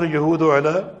افترقت الیہود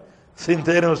علی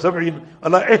 72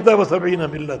 علی 71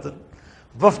 ملۃ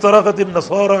وافترقت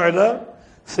النصارى علی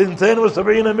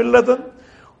 72 ملۃ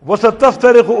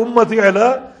وستفترق امتی علی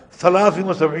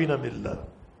 73 ملۃ۔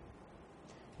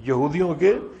 یہودیوں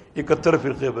کے 71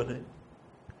 فرقے بنے،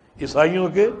 عیسائیوں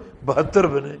کے 72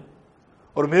 بنے،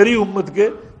 اور میری امت کے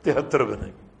 73 بنے،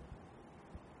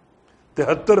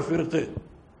 73 فرقے۔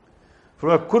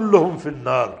 فرمایا کلہم فی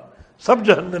النار، سب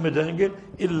جہنم میں جائیں گے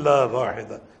الا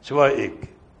واحدہ، سوائے ایک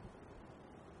کے،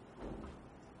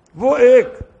 وہ ایک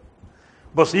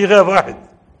بصیغہ واحد،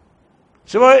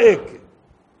 سوائے ایک کے،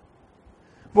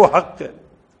 وہ حق ہے،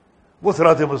 وہ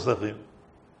صراط مستقیم،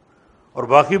 اور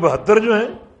باقی 72 جو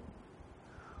ہیں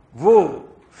وہ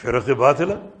فرق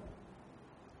باطلہ،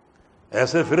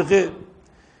 ایسے فرقے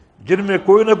جن میں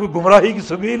کوئی نہ کوئی گمراہی کی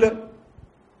سبیل ہے۔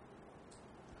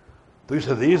 تو اس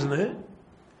حدیث نے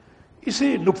اسی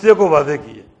نقطے کو واضح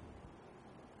کیا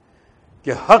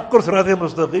کہ حق اور صراط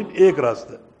مستقیم ایک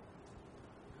راستہ ہے،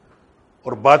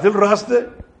 اور باطل راستے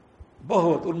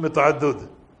بہت، ان میں تعدد ہے،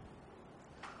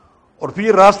 اور پھر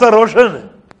یہ راستہ روشن ہے.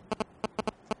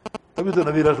 تبھی تو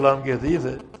نبی علیہ السلام کی حدیث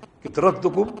ہے کہ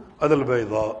ترکتکم علی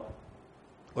البیضاء،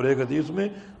 اور ایک حدیث میں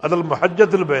علی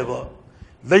المحجۃ البیضاء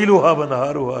لیلھا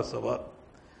ونہارھا سواء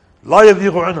لا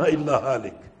یزیغ عنہا الا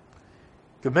ہالک،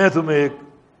 کہ میں تمہیں ایک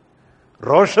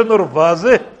روشن اور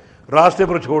واضح راستے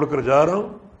پر چھوڑ کر جا رہا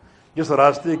ہوں جس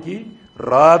راستے کی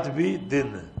رات بھی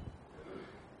دن ہے.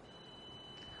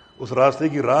 اس راستے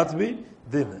کی رات بھی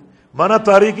دن ہے، مانا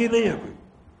تاریکی نہیں ہے، کوئی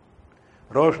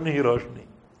روشنی ہی روشنی،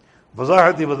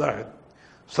 وضاحت ہی وضاحت،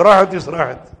 صراحت ہی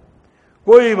صراحت،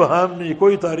 کوئی ابہام نہیں،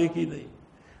 کوئی تاریکی نہیں،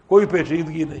 کوئی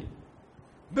پیچیدگی نہیں،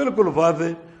 بالکل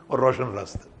واضح اور روشن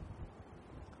راستہ.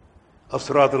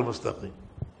 الصراط المستقیم.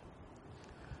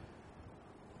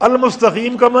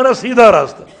 المستقیم کا معنی سیدھا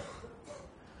راستہ،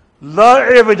 لا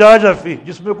اعوجاج فیہ،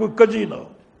 جس میں کوئی کجی نہ ہو،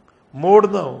 موڑ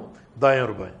نہ ہو دائیں اور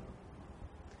بائیں.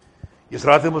 یہ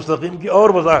صراط مستقیم کی اور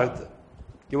وضاحت ہے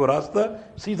کہ وہ راستہ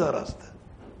سیدھا راستہ ہے،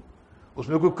 اس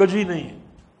میں کوئی کجی نہیں ہے،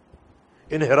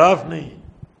 انحراف نہیں ہے،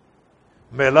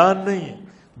 میلان نہیں ہے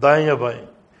دائیں یا بائیں،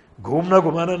 گھومنا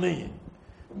گھمانا نہیں ہے،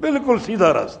 بالکل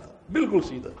سیدھا راستہ، بالکل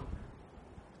سیدھا.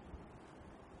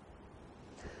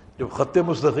 جب خط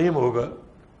مستقیم ہوگا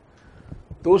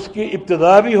تو اس کی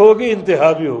ابتدا بھی ہوگی،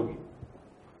 انتہا بھی ہوگی.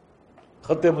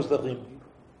 خط مستقیم کی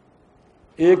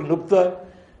ایک نقطہ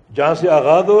جہاں سے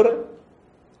آغاز ہو رہا ہے،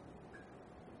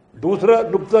 دوسرا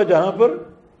نقطہ جہاں پر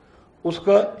اس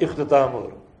کا اختتام ہو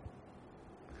رہا ہے.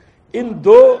 ان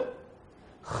دو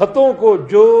خطوں کو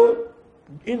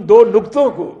ان دو نقطوں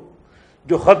کو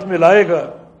جو خط ملائے گا،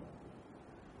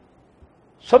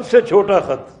 سب سے چھوٹا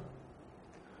خط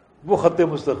وہ خط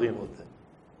مستقیم ہوتا ہے.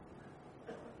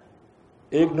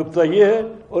 ایک نقطہ یہ ہے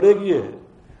اور ایک یہ ہے،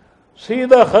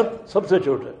 سیدھا خط سب سے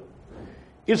چھوٹا ہے.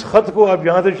 اس خط کو آپ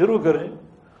یہاں سے شروع کریں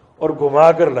اور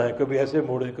گھما کر لائیں، کبھی ایسے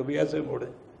موڑیں کبھی ایسے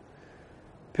موڑیں،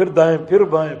 پھر دائیں پھر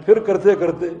بائیں، پھر کرتے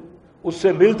کرتے اس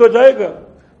سے مل تو جائے گا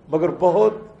مگر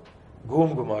بہت گھوم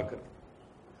گھما کر.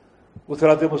 وہ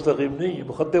صراط مستقیم نہیں ہے،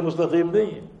 وہ خط مستقیم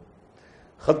نہیں ہے.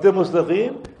 خط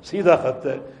مستقیم سیدھا خط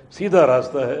ہے، سیدھا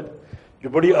راستہ ہے جو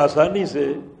بڑی آسانی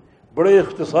سے، بڑے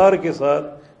اختصار کے ساتھ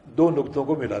دو نقطوں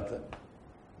کو ملاتا ہے.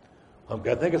 ہم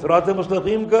کہتے ہیں کہ صراط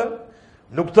مستقیم کا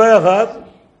نقطہ آغاز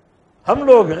ہم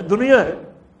لوگ ہیں، دنیا ہے،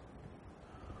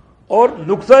 اور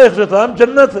نقطہ اختتام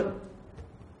جنت ہے.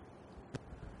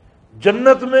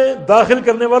 جنت میں داخل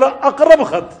کرنے والا اقرب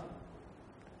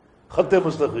خط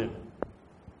مستقیم،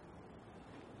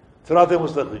 صراط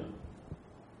مستقیم،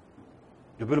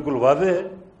 جو بالکل واضح ہے،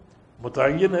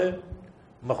 متعین ہے،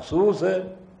 مخصوص ہے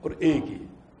اور ایک ہی.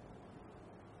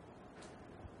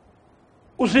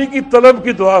 اسی کی طلب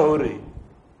کی دعا ہو رہی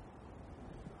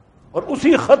اور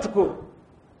اسی خط کو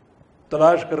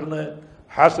تلاش کرنا ہے،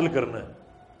 حاصل کرنا ہے،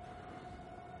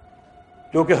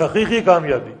 جو کہ حقیقی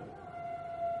کامیابی.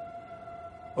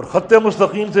 اور خط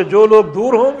مستقیم سے جو لوگ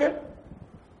دور ہوں گے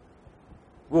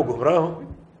وہ گمراہ ہوں گے،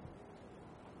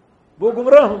 وہ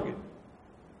گمراہ ہوں گے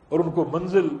اور ان کو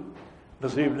منزل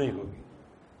نصیب نہیں ہوگی،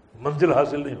 منزل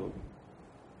حاصل نہیں ہوگی.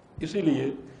 اسی لیے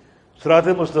صراط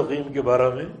مستقیم کے بارے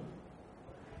میں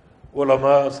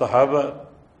علماء، صحابہ،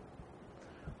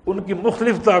 ان کی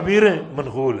مختلف تعبیریں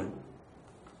منقول ہیں.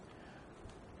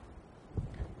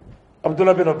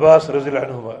 عبداللہ بن عباس رضی اللہ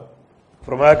عنہما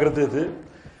فرمایا کرتے تھے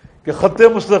کہ خط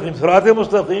مستقیم، صراط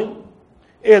مستقیم،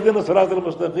 اہدنا صراط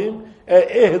المستقیم، اے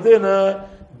اہدنا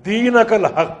دینک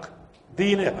الحق،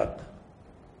 دین حق،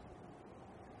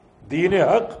 دین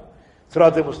حق،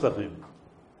 صراط مستقیم.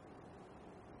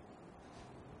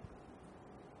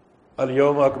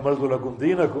 الیوم اکملت لکم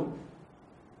دینکم،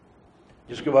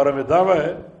 جس کے بارے میں دعویٰ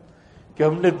ہے کہ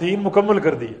ہم نے دین مکمل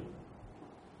کر دیا.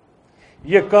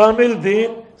 یہ کامل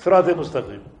دین صراط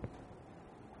مستقیم،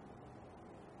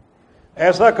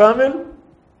 ایسا کامل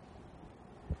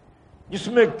جس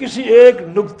میں کسی ایک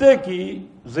نقطے کی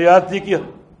زیادتی کی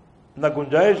نہ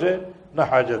گنجائش ہے نہ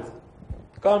حاجت.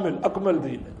 کامل اکمل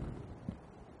دین ہے،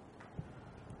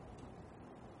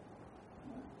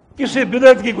 کسی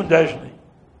بدعت کی گنجائش نہیں.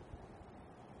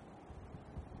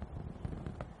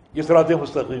 یہ صراط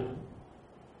مستقیم ہے،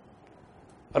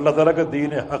 اللہ تعالیٰ کا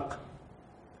دین حق.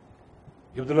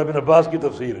 یہ عبداللہ بن عباس کی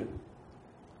تفسیر ہے،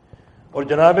 اور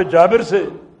جناب جابر سے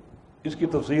اس کی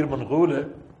تفسیر منقول ہے.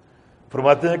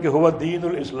 فرماتے ہیں کہ ہوا دین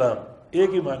الاسلام، ایک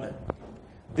ہی معنی ہے،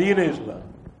 دین اسلام.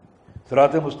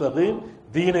 صراط مستقیم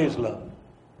دین اسلام،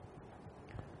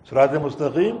 صراط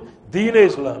مستقیم دین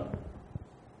اسلام.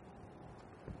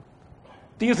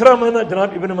 تیسرا معنی جناب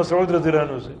ابن مسعود رضی اللہ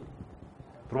عنہ سے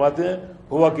فرماتے ہیں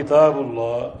ہوا کتاب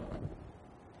اللہ.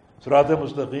 صراط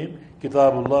مستقیم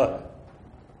کتاب اللہ ہے،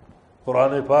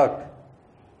 قرآن پاک.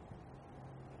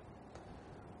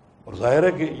 اور ظاہر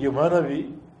ہے کہ یہ معنی بھی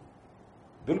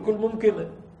بالکل ممکن ہے،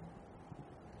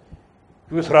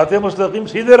 کیونکہ صراط مستقیم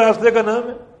سیدھے راستے کا نام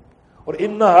ہے، اور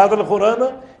ان ھذا القرآن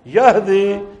یہدی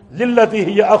للتی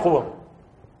ہی اقوم،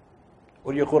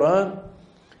 اور یہ قرآن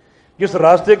جس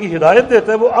راستے کی ہدایت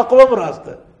دیتا ہے وہ اقوم راستہ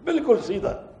ہے، بالکل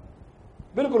سیدھا،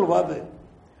 بالکل واضح،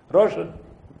 روشن۔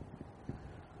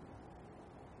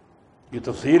 یہ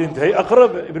تفسیر انتہائی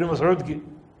اقرب ہے ابن مسعود کی۔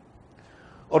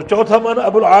 اور چوتھا معنی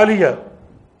ابو العالیہ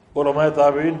علماء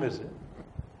تابعین میں سے،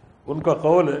 ان کا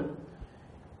قول ہے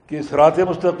کہ صراط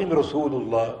مستقیم رسول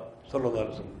اللہ صلی اللہ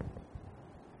علیہ وسلم،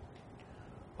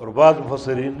 اور بعض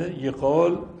مفسرین نے یہ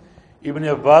قول ابن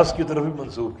عباس کی طرف بھی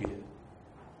منسوب کی ہے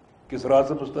کہ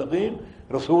صراط مستقیم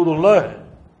رسول اللہ ہے،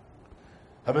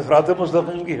 ہمیں صراط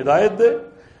مستقیم کی ہدایت دے،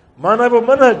 مانا وہ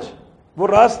منہج، وہ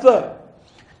راستہ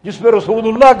جس پہ رسول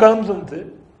اللہ گامزن تھے،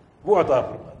 وہ عطا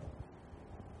فرما۔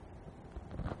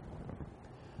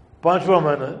 پانچواں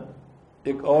معنی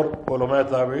ایک اور علماء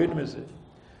تابعین میں سے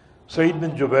سعید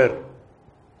بن جبیر،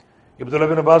 عبداللہ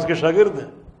بن عباس کے شاگرد ہیں،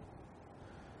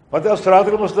 فتح الصراط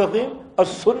المستقیم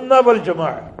السنہ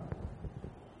والجماع،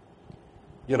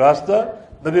 یہ راستہ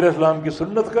نبی علیہ السلام کی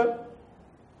سنت کا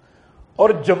اور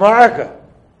جماع کا،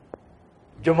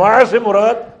 جماع سے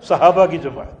مراد صحابہ کی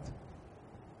جماعت۔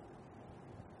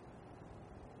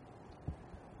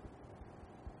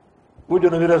 وہ جو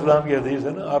نبی علیہ السلام کی حدیث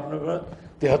ہے نا، آپ نے کہا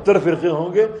 73 فرقے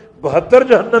ہوں گے، 72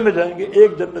 جہنم میں جائیں گے،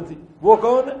 ایک جنتی، وہ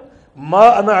کون ہے؟ ما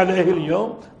انا علیہ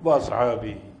اليوم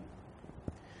واصحابی۔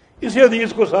 اسی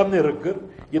حدیث کو سامنے رکھ کر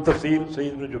یہ تفسیر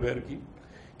سعید بن جبیر کی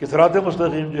کہ صراط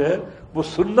مستقیم جو ہے وہ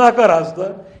سنہ کا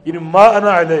راستہ، یعنی ما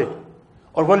انا علیہ،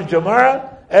 اور والجماع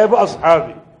اے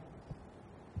واصحابی،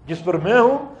 جس پر میں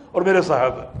ہوں اور میرے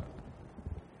صحابہ،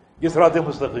 یہ صراط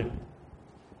مستقیم۔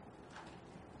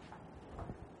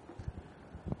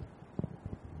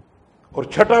 اور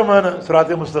چھٹا معنی صراط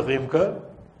مستقیم کا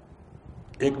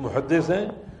ایک محدث ہیں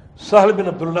سہل بن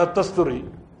عبداللہ تستری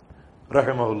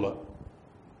رحمہ اللہ،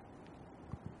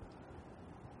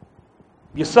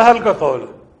 یہ سہل کا قول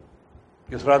ہے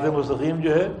کہ صراط مستقیم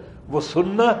جو ہے وہ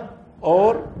سنہ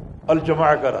اور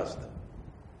الجماع کا راستہ،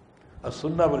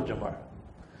 السنہ والجماع،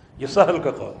 یہ سہل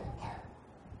کا قول۔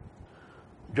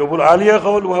 جو ابو العالیہ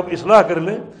قول وہ آپ اصلاح کر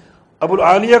لیں، ابو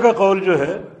العالیہ کا قول جو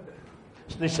ہے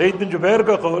سعید بن جبیر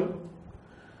کا قول،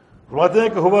 فرماتے ہیں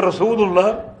کہ ہوا رسول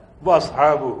اللہ و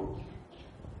اصحابہ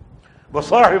و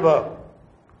صاحبہ،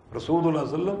 رسول اللہ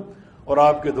صلی اللہ علیہ وسلم اور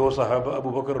آپ کے دو صحابہ ابو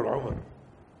بکر اور عمر،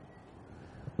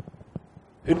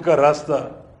 ان کا راستہ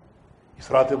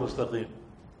صراط مستقیم۔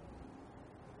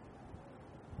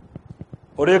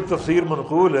 اور ایک تفسیر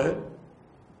منقول ہے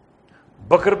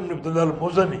بکر بن عبداللہ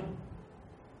المزنی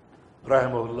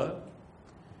رحمہ اللہ،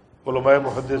 علماء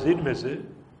محدثین میں سے،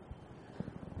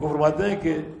 وہ فرماتے ہیں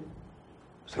کہ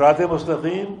صراط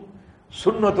مستقیم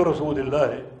سنت رسول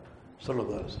اللہ صلی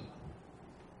اللہ علیہ وسلم۔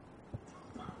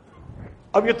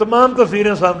 اب یہ تمام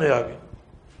تفسیریں سامنے آ گئی،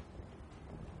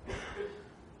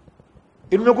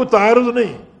 ان میں کوئی تعارض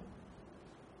نہیں،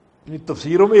 یعنی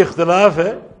تفسیروں میں اختلاف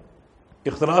ہے،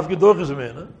 اختلاف کی دو قسمیں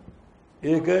ہیں نا،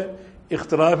 ایک ہے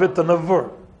اختلاف تنوع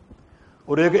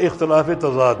اور ایک ہے اختلاف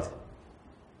تضاد۔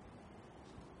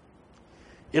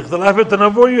 اختلاف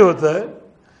تنوع یہ ہوتا ہے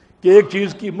کہ ایک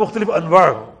چیز کی مختلف انواع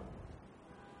ہو،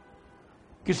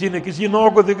 کسی نے کسی نوع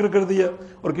کو ذکر کر دیا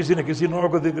اور کسی نے کسی نوع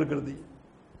کو ذکر کر دیا،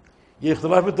 یہ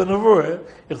اختلاف تنوع ہے،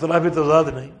 اختلاف تضاد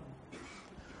نہیں،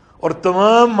 اور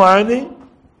تمام معنی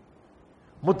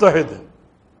متحد ہے،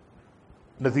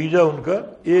 نتیجہ ان کا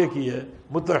ایک ہی ہے،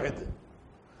 متحد ہے۔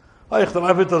 اور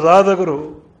اختلاف تضاد اگر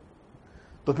ہو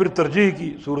تو پھر ترجیح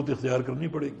کی صورت اختیار کرنی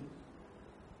پڑے گی،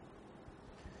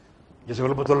 جیسے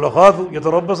والمطلقات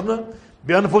یتربصن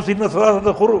بانفسہن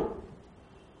ثلاثۃ قروء،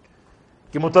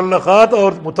 کہ مطلقات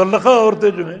اور مطلقہ عورتیں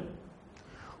جو ہیں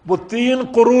وہ 3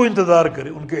 قروء انتظار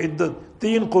کریں، ان کی عدت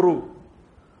 3 قروء،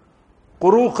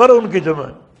 قروء خر ان کی جمع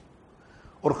ہے،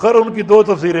 اور خر ان کی 2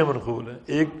 تفسیریں منقول ہیں،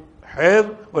 ایک حیض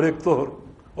اور ایک طہر،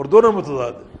 اور دونوں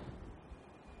متضاد ہیں۔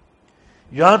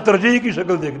 یہاں ترجیح کی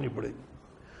شکل دیکھنی پڑے گی،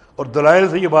 اور دلائل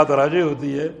سے یہ بات راجح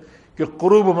ہوتی ہے کہ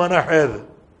قروء بمعنی حیض ہے،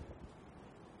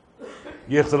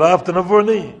 یہ اختلاف تنوع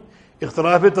نہیں،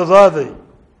 اختلاف تضاد ہے۔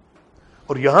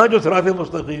 اور یہاں جو صراط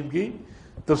مستقیم کی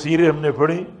تفسیریں ہم نے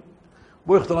پڑھی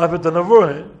وہ اختلاف تنوع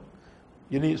ہیں،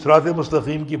 یعنی صراط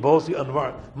مستقیم کی بہت سی انواع،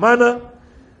 معنی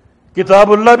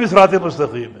کتاب اللہ بھی صراط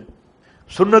مستقیم ہے،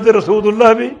 سنت رسول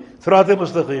اللہ بھی صراط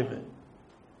مستقیم ہے،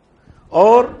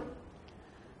 اور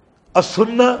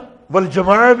السنہ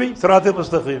والجماع بھی صراط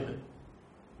مستقیم ہے،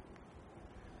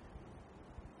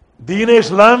 دین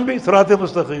اسلام بھی صراط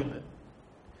مستقیم ہے،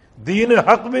 دین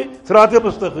حق بھی صراط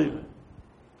مستقیم ہے،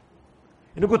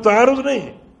 ان کو تعارض نہیں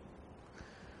ہے،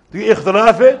 تو یہ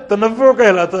اختلاف تنوع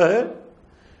کہلاتا ہے،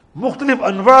 مختلف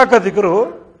انواع کا ذکر ہو،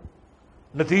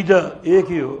 نتیجہ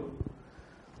ایک ہی ہو،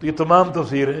 تو یہ تمام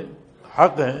تفسیریں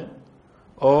حق ہیں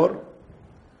اور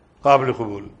قابل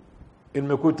قبول، ان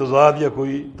میں کوئی تضاد یا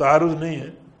کوئی تعارض نہیں ہے،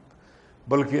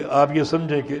 بلکہ آپ یہ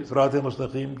سمجھیں کہ صراط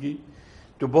مستقیم کی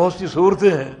جو بہت سی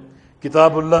صورتیں ہیں،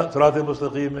 کتاب اللہ صراط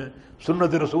مستقیم ہے،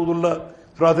 سنت رسول اللہ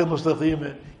صراط مستقیم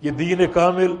ہے، یہ دین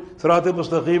کامل صراط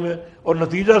مستقیم ہے، اور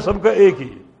نتیجہ سب کا ایک ہی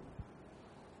ہے،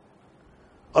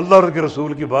 اللہ اور کے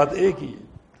رسول کی بات ایک ہی ہے،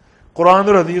 قرآن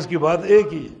اور حدیث کی بات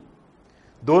ایک ہی ہے،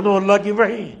 دونوں اللہ کی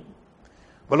وحی ہیں۔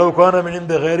 وَلَوْ كَانَ مِنْ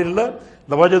عِنْدِ غَيْرِ اللَّهِ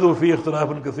لَوَجَدُوا فِيهِ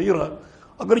اخْتِلَافًا كَثِيرًا،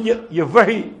 اگر یہ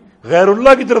وحی غیر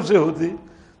اللہ کی طرف سے ہوتی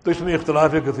تو اس میں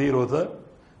اختلاف کثیر ہوتا،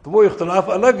 تو وہ اختلاف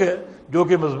الگ ہے جو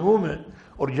کہ مذموم ہے،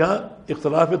 اور یہاں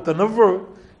اختلاف تنوع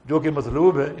جو کہ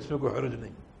مطلوب ہے، اس میں کوئی حرج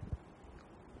نہیں۔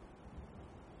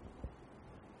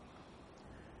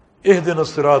 اهدنا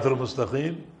الصراط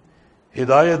المستقیم،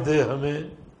 ہدایت دے ہمیں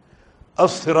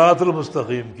الصراط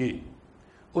المستقیم کی،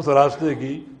 اس راستے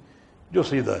کی جو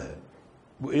سیدھا ہے،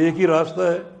 وہ ایک ہی راستہ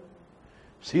ہے،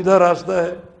 سیدھا راستہ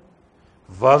ہے،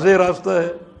 واضح راستہ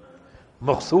ہے،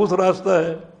 مخصوص راستہ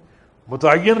ہے،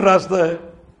 متعین راستہ ہے۔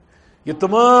 یہ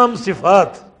تمام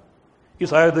صفات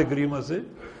اس آیت کریمہ سے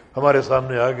ہمارے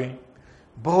سامنے آ گئیں،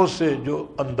 بہت سے جو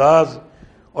انداز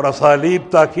اور اسالیب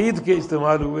تاکید کے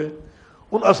استعمال ہوئے،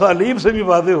 ان اسالیب سے بھی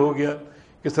واضح ہو گیا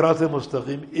کہ صراط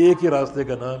مستقیم ایک ہی راستے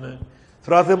کا نام ہے۔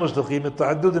 صراط مستقیم میں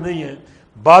تعدد نہیں ہے،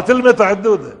 باطل میں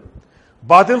تعدد ہے،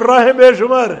 باطل راہیں بے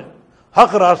شمار ہیں،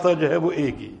 حق راستہ جو ہے وہ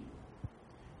ایک ہی،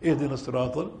 اہدنا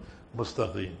الصراط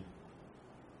المستقیم۔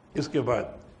 اس کے بعد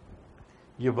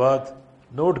یہ بات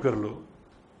نوٹ کر لو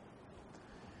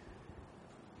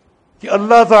کہ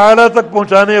اللہ تعالی تک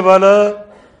پہنچانے والا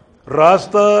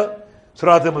راستہ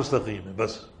صراط مستقیم ہے،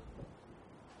 بس۔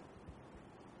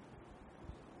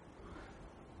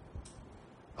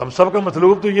 ہم سب کا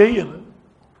مطلوب تو یہی ہے نا،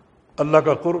 اللہ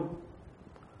کا قرب،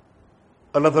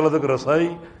 اللہ تعالیٰ تک رسائی،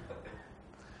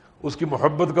 اس کی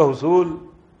محبت کا حصول،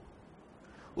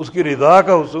 اس کی رضا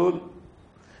کا حصول،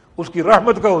 اس کی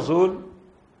رحمت کا حصول،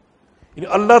 یعنی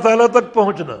اللہ تعالیٰ تک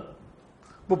پہنچنا،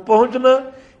 وہ پہنچنا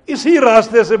اسی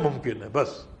راستے سے ممکن ہے، بس۔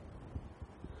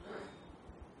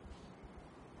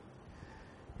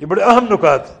 یہ بڑے اہم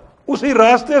نکات، اسی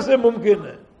راستے سے ممکن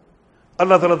ہے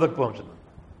اللہ تعالیٰ تک پہنچنا۔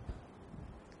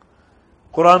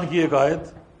 قرآن کی ایک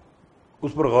آیت،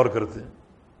 اس پر غور کرتے ہیں۔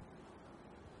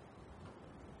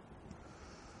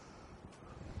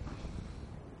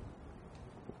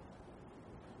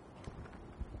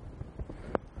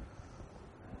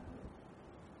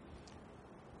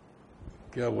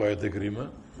 کیا وہ آیت کریمہ؟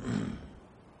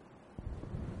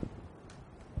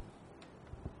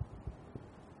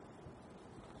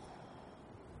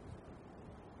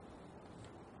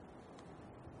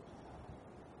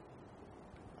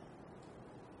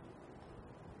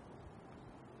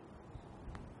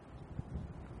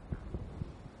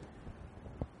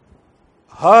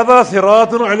 ھذا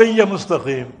صراط علی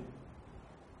مستقیم،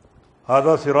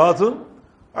 ھذا صراط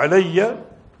علی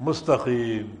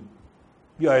مستقیم،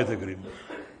 یہ آیت کریمہ۔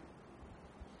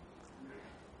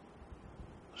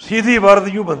 سیدھی عبارت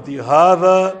یوں بنتی ہے،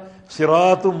 ھذا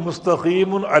صراط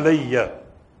مستقیم علی،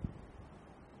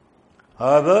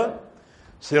 ھذا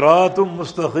صراط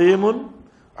مستقیم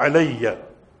علی۔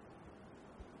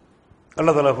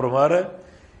 اللہ تعالیٰ فرما رہا ہے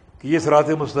کہ یہ صراط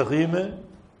مستقیم ہے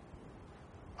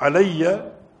علی،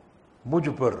 مجھ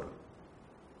پر۔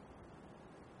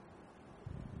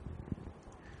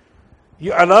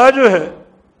 یہ علا جو ہے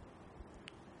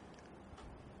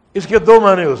اس کے دو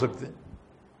معنی ہو سکتے ہیں،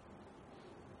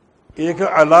 ایک ہے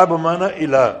علا بمعنی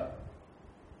الہ،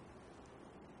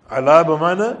 علا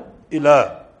بمعنی الہ،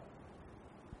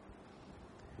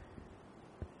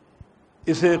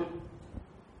 اسے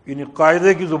یعنی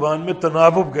قاعدے کی زبان میں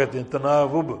تناوب کہتے ہیں،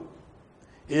 تناوب،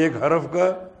 ایک حرف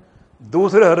کا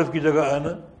دوسرے حرف کی جگہ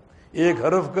آنا، ایک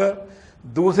حرف کا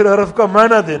دوسرے حرف کا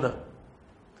معنی دینا۔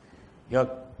 یا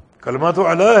کلمہ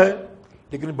تو علا ہے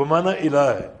لیکن بمعنی الہ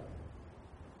ہے۔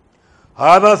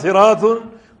 ھذا صراط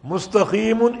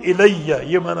مستقیم الی،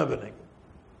 یہ معنی بنے گا۔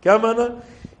 کیا معنی؟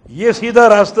 یہ سیدھا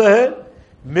راستہ ہے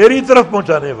میری طرف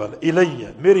پہنچانے والا، الی،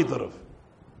 میری طرف،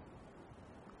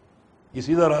 یہ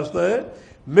سیدھا راستہ ہے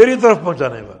میری طرف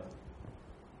پہنچانے والا،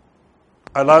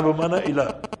 علا بمعنی الہ۔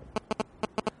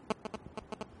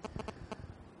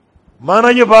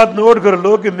 معنی یہ بات نوٹ کر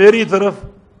لو کہ میری طرف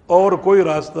اور کوئی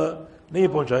راستہ نہیں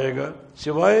پہنچائے گا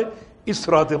سوائے اس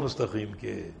صراط مستقیم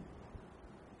کے،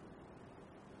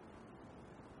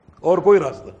 اور کوئی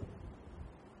راستہ۔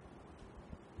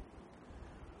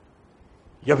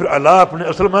 یا پھر اللہ اپنے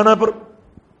اصل معنی پر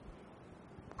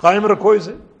قائم رکھو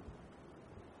اسے،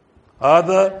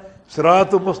 ھذا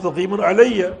صراط مستقیم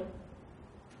علیہ.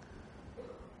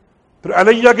 پھر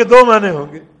علیہ کے دو معنی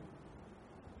ہوں گے.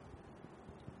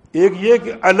 ایک یہ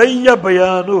کہ علیہ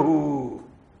بیانہ،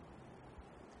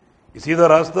 یہ سیدھا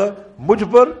راستہ مجھ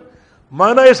پر،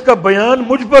 معنی اس کا بیان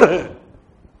مجھ پر ہے،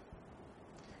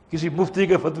 کسی مفتی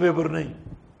کے فتوے پر نہیں،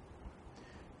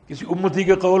 کسی امتی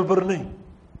کے قول پر نہیں،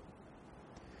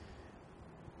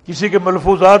 کسی کے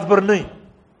ملفوظات پر نہیں،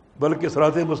 بلکہ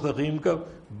صراط مستقیم کا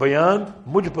بیان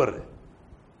مجھ پر ہے.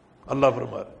 اللہ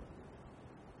فرما رہے.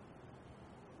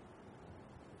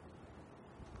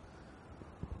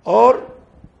 اور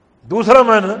دوسرا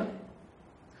معنی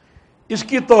اس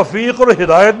کی توفیق اور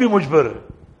ہدایت بھی مجھ پر ہے،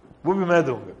 وہ بھی میں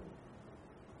دوں گا.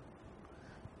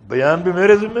 بیان بھی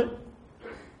میرے ذمہ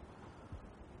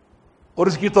اور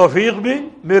اس کی توفیق بھی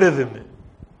میرے ذمہ.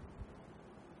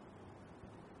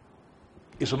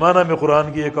 اس معنی میں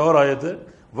قرآن کی ایک اور آیت ہے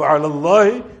وَعَلَى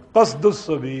اللَّهِ قَصْدُ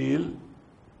السَّبِيلِ،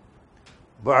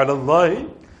 وَعَلَى اللَّهِ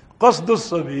قَصْدُ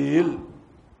السَّبِيلِ،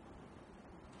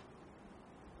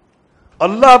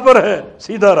 اللہ پر ہے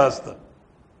سیدھا راستہ.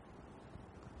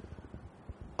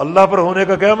 اللہ پر ہونے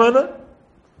کا کیا معنی؟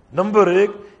 نمبر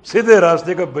ایک، سیدھے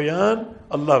راستے کا بیان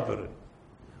اللہ پر ہے،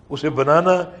 اسے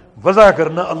بنانا وضع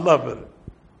کرنا اللہ پر ہے.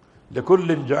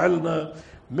 لِكُلٍّ جَعَلْنَا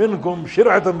مِنْكُمْ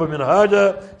شِرْعَةً وَمِنْهَاجًا،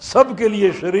 سب کے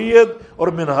لیے شریعت اور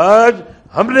منہاج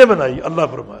ہم نے بنائی. اللہ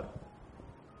فرما رہے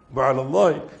وَعَلَى اللَّهِ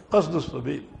قَصْدُ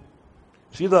السَّبِيلِ،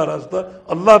 سیدھا راستہ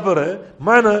اللہ پر ہے.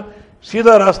 معنی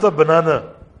سیدھا راستہ بنانا،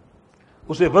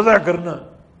 اسے وضع کرنا،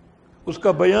 اس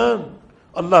کا بیان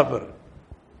اللہ پر،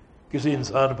 کسی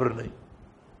انسان پر نہیں.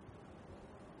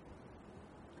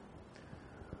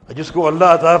 جس کو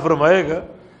اللہ عطا فرمائے گا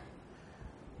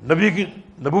نبی کی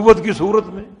نبوت کی صورت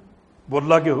میں، وہ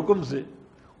اللہ کے حکم سے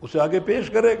اسے آگے پیش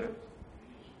کرے گا،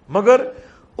 مگر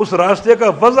اس راستے کا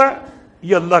وضع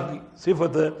یہ اللہ کی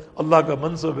صفت ہے، اللہ کا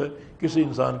منصب ہے، کسی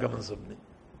انسان کا منصب نہیں.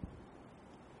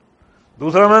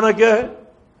 دوسرا معنی کیا ہے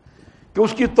کہ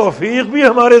اس کی توفیق بھی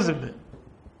ہمارے ذمہ.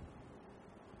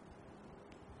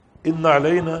 ان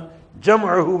علینا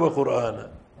جمعہ وقرآنہ،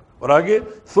 اور آگے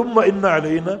ثم ان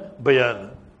علینا بیانہ،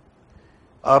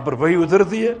 آپ پر وحی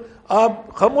اترتی ہے، آپ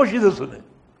خاموشی سے سنیں.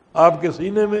 آپ کے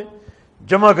سینے میں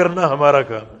جمع کرنا ہمارا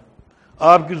کام ہے،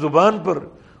 آپ کی زبان پر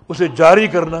اسے جاری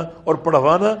کرنا اور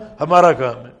پڑھوانا ہمارا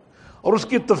کام ہے، اور اس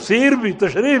کی تفسیر بھی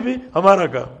تشریح بھی ہمارا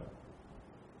کام ہے.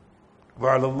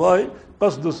 وعلی اللہ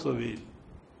قصد السبیل،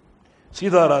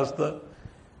 سیدھا راستہ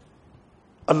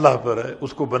اللہ پر ہے،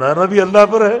 اس کو بنانا بھی اللہ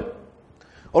پر ہے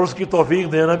اور اس کی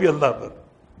توفیق دینا بھی اللہ پر.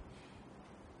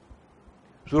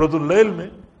 سورۃ اللیل میں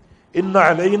ان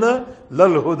علینا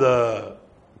للہدی،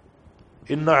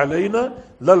 ان علینا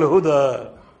للہدی،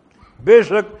 بے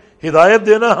شک ہدایت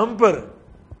دینا ہم پر ہے.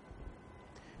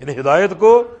 یعنی ہدایت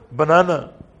کو بنانا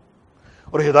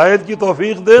اور ہدایت کی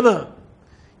توفیق دینا،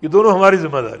 یہ دونوں ہماری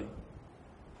ذمہ داری،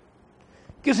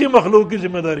 کسی مخلوق کی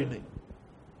ذمہ داری نہیں.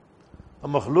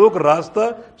 مخلوق راستہ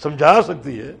سمجھا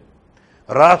سکتی ہے،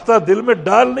 راستہ دل میں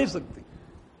ڈال نہیں سکتی.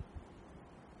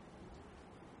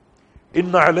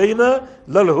 ان علینا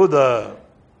للہدی،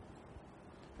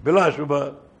 بلا شبہ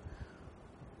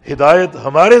ہدایت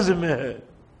ہمارے ذمہ ہے.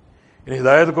 ان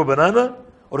ہدایت کو بنانا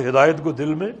اور ہدایت کو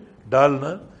دل میں ڈالنا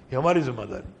یہ ہماری ذمہ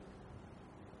داری.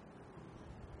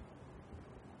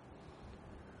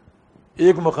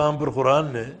 ایک مقام پر قرآن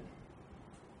نے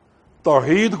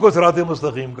توحید کو صراط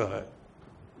مستقیم کہا ہے.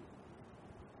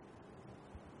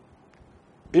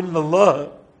 ان اللہ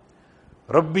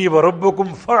ربی و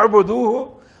ربکم فاعبدوہ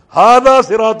ھذا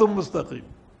صراط مستقیم،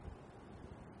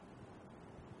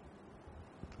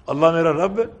 اللہ میرا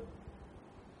رب ہے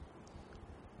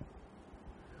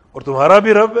اور تمہارا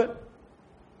بھی رب ہے،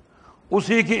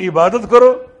 اسی کی عبادت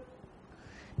کرو،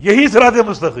 یہی صراط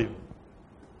مستقیم.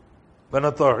 بنا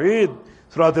توحید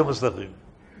صراط مستقیم،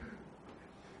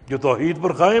 جو توحید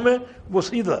پر قائم ہے وہ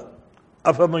سیدھا.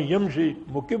 افمن یمشی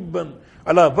مکبا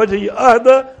علی وجہہ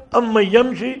اہدی امن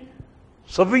یمشی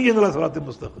سویا علی صراط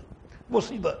مستقیم، وہ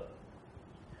سیدھا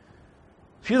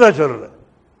چل رہا ہے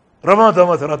رواں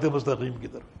دواں صراط مستقیم کی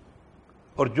طرف.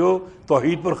 اور جو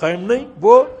توحید پر قائم نہیں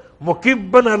وہ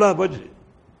مکبن علی وجہ،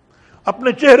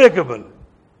 اپنے چہرے کے بل،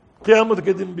 قیامت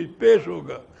کے دن بھی پیش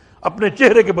ہوگا اپنے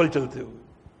چہرے کے بل چلتے ہوئے.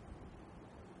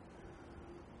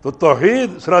 تو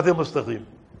توحید صراط مستقیم.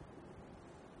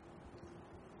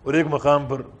 اور ایک مقام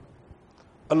پر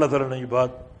اللہ تعالیٰ نے یہ بات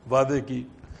وعدے کی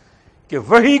کہ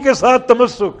وحی کے ساتھ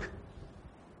تمسک،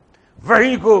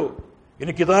 وحی کو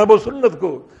یعنی کتاب و سنت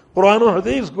کو، قرآن و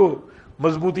حدیث کو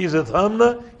مضبوطی سے تھامنا،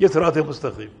 یہ صراط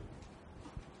مستقیم.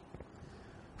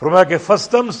 فرمایا کہ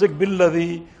فاستمسک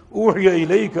بالذی اوحی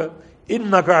الیک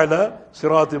انک علی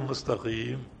صراط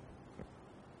مستقیم.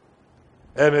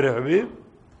 اے میرے حبیب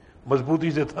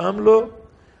مضبوطی سے تھام لو،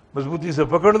 مضبوطی سے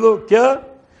پکڑ لو، کیا؟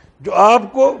 جو آپ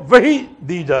کو وحی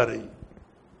دی جا رہی،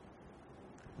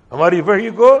 ہماری وحی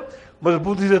کو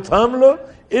مضبوطی سے تھام لو،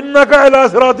 انک علی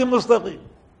صراط مستقیم،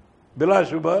 بلا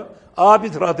شبہ آپ ہی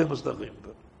صراط مستقیم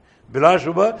پر، بلا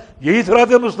شبہ یہی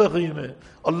صراط مستقیم ہے،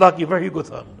 اللہ کی وحی کو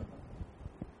تھامنا۔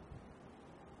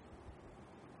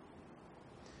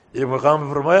 ایک مقام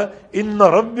میں فرمایا ان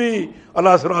ربی علی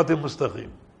صراط مستقیم،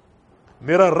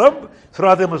 میرا رب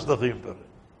صراط مستقیم پر ہے۔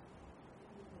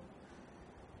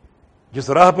 جس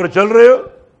راہ پر چل رہے ہو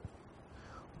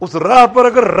اس راہ پر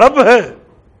اگر رب ہے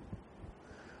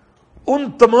ان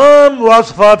تمام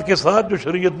مواصفات کے ساتھ جو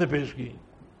شریعت نے پیش کی،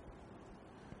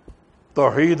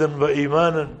 توحیدا و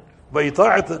ایمانا و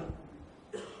اطاعتا،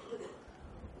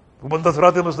 وہ بندہ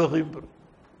صراط مستقیم پر۔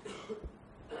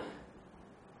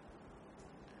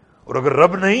 اور اگر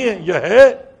رب نہیں ہے یا ہے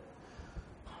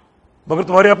مگر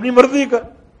تمہاری اپنی مرضی کا،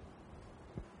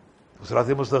 تو صراط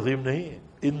مستقیم نہیں ہے۔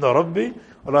 ان ربی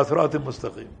علی صراط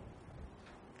مستقیم،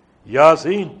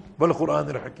 یاسین والقرآن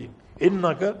الحکیم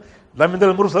انک لمن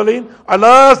المرسلین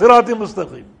علی صراط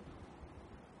مستقیم،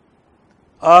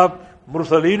 آپ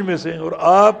مرسلین میں سے اور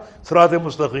آپ صراط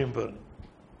مستقیم پر،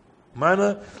 معنی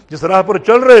جس راہ پر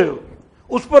چل رہے ہو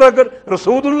اس پر اگر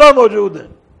رسول اللہ موجود ہیں،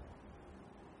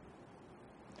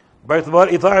 باعتبار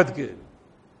اطاعت کے،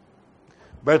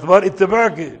 باعتبار اتباع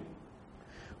کے،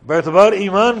 باعتبار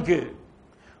ایمان کے،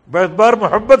 باعتبار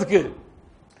محبت کے،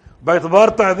 باعتبار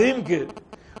تعظیم کے،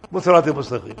 وہ صراط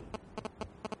مستقیم۔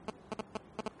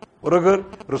 اور اگر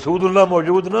رسول اللہ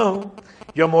موجود نہ ہو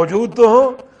یا موجود تو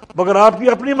ہو مگر آپ کی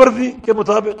اپنی مرضی کے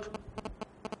مطابق،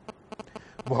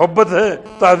 محبت ہے،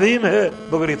 تعظیم ہے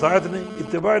مگر اطاعت نہیں،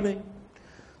 اتباع نہیں،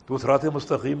 تو صراط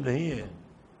مستقیم نہیں ہے۔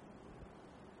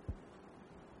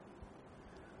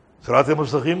 صراط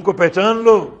مستقیم کو پہچان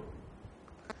لو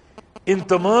ان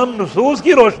تمام نصوص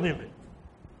کی روشنی میں۔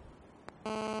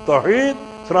 توحید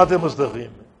صراط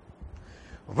مستقیم ہے،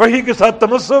 وحی کے ساتھ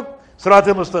تمسک صراط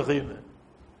مستقیم ہے۔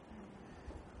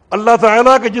 اللہ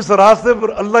تعالیٰ کے جس راستے پر،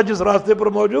 اللہ جس راستے پر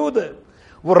موجود ہے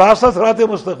وہ راستہ صراط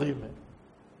مستقیم ہے،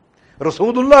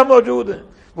 رسول اللہ موجود ہے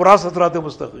وہ راستہ صراط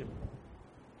مستقیم ہے۔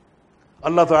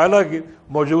 اللہ تعالیٰ کے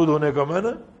موجود ہونے کا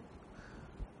معنی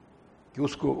کہ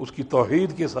اس کو اس کی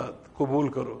توحید کے ساتھ قبول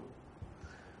کرو،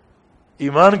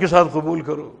 ایمان کے ساتھ قبول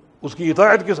کرو، اس کی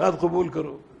اطاعت کے ساتھ قبول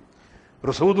کرو۔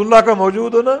 رسول اللہ کا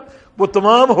موجود ہونا وہ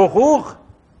تمام حقوق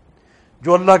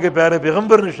جو اللہ کے پیارے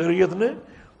پیغمبر نے، شریعت نے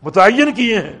متعین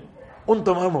کیے ہیں، ان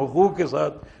تمام حقوق کے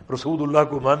ساتھ رسول اللہ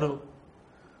کو مانو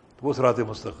تو وہ صراط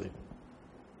مستقیم۔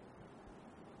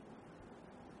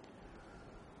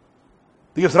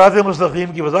 تو یہ صراط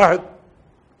مستقیم کی وضاحت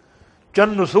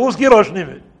چند نصوص کی روشنی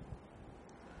میں،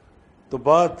 تو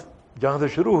بات جہاں سے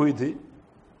شروع ہوئی تھی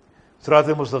صراط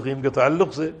مستقیم کے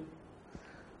تعلق سے،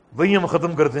 وہی ہم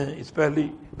ختم کرتے ہیں اس پہلی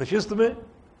نشست میں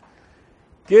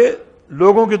کہ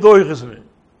لوگوں کی دو ہی قسمیں،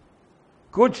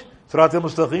 کچھ صراط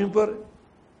مستقیم پر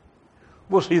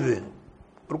وہ سیدھے ہیں،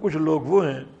 اور کچھ لوگ وہ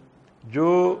ہیں جو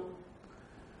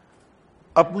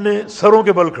اپنے سروں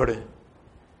کے بل کھڑے ہیں،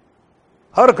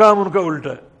 ہر کام ان کا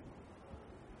الٹا ہے۔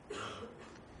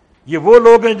 یہ وہ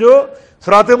لوگ ہیں جو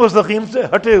صراط مستقیم سے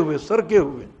ہٹے ہوئے، سرکے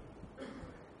ہوئے،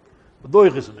 دو ہی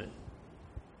قسمیں۔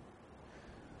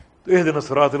 تو اہدنا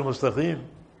الصراط المستقیم،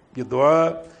 یہ دعا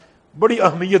بڑی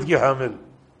اہمیت کی حامل،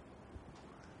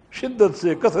 شدت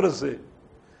سے، کثرت سے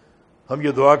ہم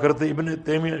یہ دعا کرتے۔ ابن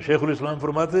تیمیہ شیخ الاسلام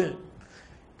فرماتے ہیں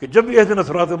کہ جب بھی اہدنا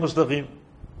الصراط المستقیم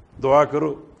دعا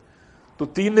کرو تو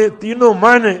تینوں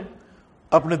معنی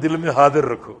اپنے دل میں حاضر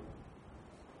رکھو،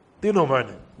 تینوں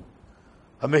معنی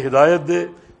ہمیں ہدایت دے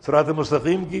صراط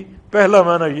مستقیم کی۔ پہلا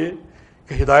معنی یہ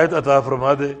کہ ہدایت عطا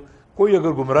فرما دے، کوئی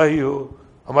اگر گمراہی ہو،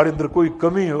 ہمارے اندر کوئی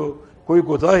کمی ہو، کوئی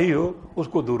کوتاہی ہو، اس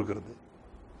کو دور کر دے۔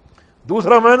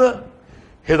 دوسرا معنی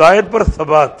ہدایت پر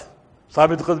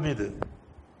ثابت قدمی دے دے،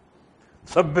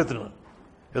 ثبتنا،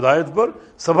 ہدایت پر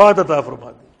ثبات عطا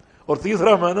فرما دے۔ اور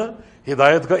تیسرا معنی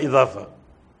ہدایت کا اضافہ،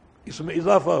 اس میں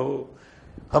اضافہ ہو،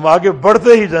 ہم آگے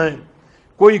بڑھتے ہی جائیں،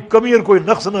 کوئی کمی اور کوئی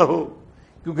نقص نہ ہو،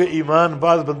 کیونکہ ایمان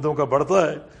بعض بندوں کا بڑھتا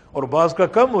ہے اور بعض کا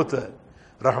کم ہوتا ہے۔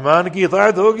 رحمان کی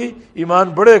اطاعت ہوگی ایمان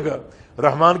بڑھے گا،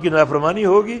 رحمان کی نافرمانی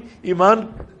ہوگی ایمان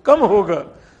کم ہوگا۔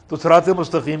 تو صراط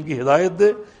مستقیم کی ہدایت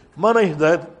دے، معنی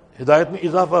ہدایت میں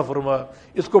اضافہ فرما،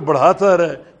 اس کو بڑھاتا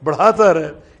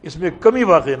رہے، اس میں کمی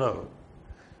واقع نہ ہو۔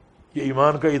 یہ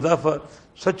ایمان کا اضافہ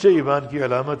سچے ایمان کی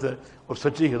علامت ہے اور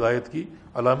سچی ہدایت کی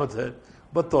علامت ہے۔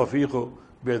 بالتوفیق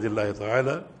بإذن اللہ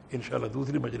تعالی، انشاءاللہ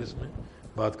دوسری مجلس میں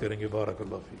بات کریں گے۔ بارک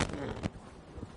اللہ فیک۔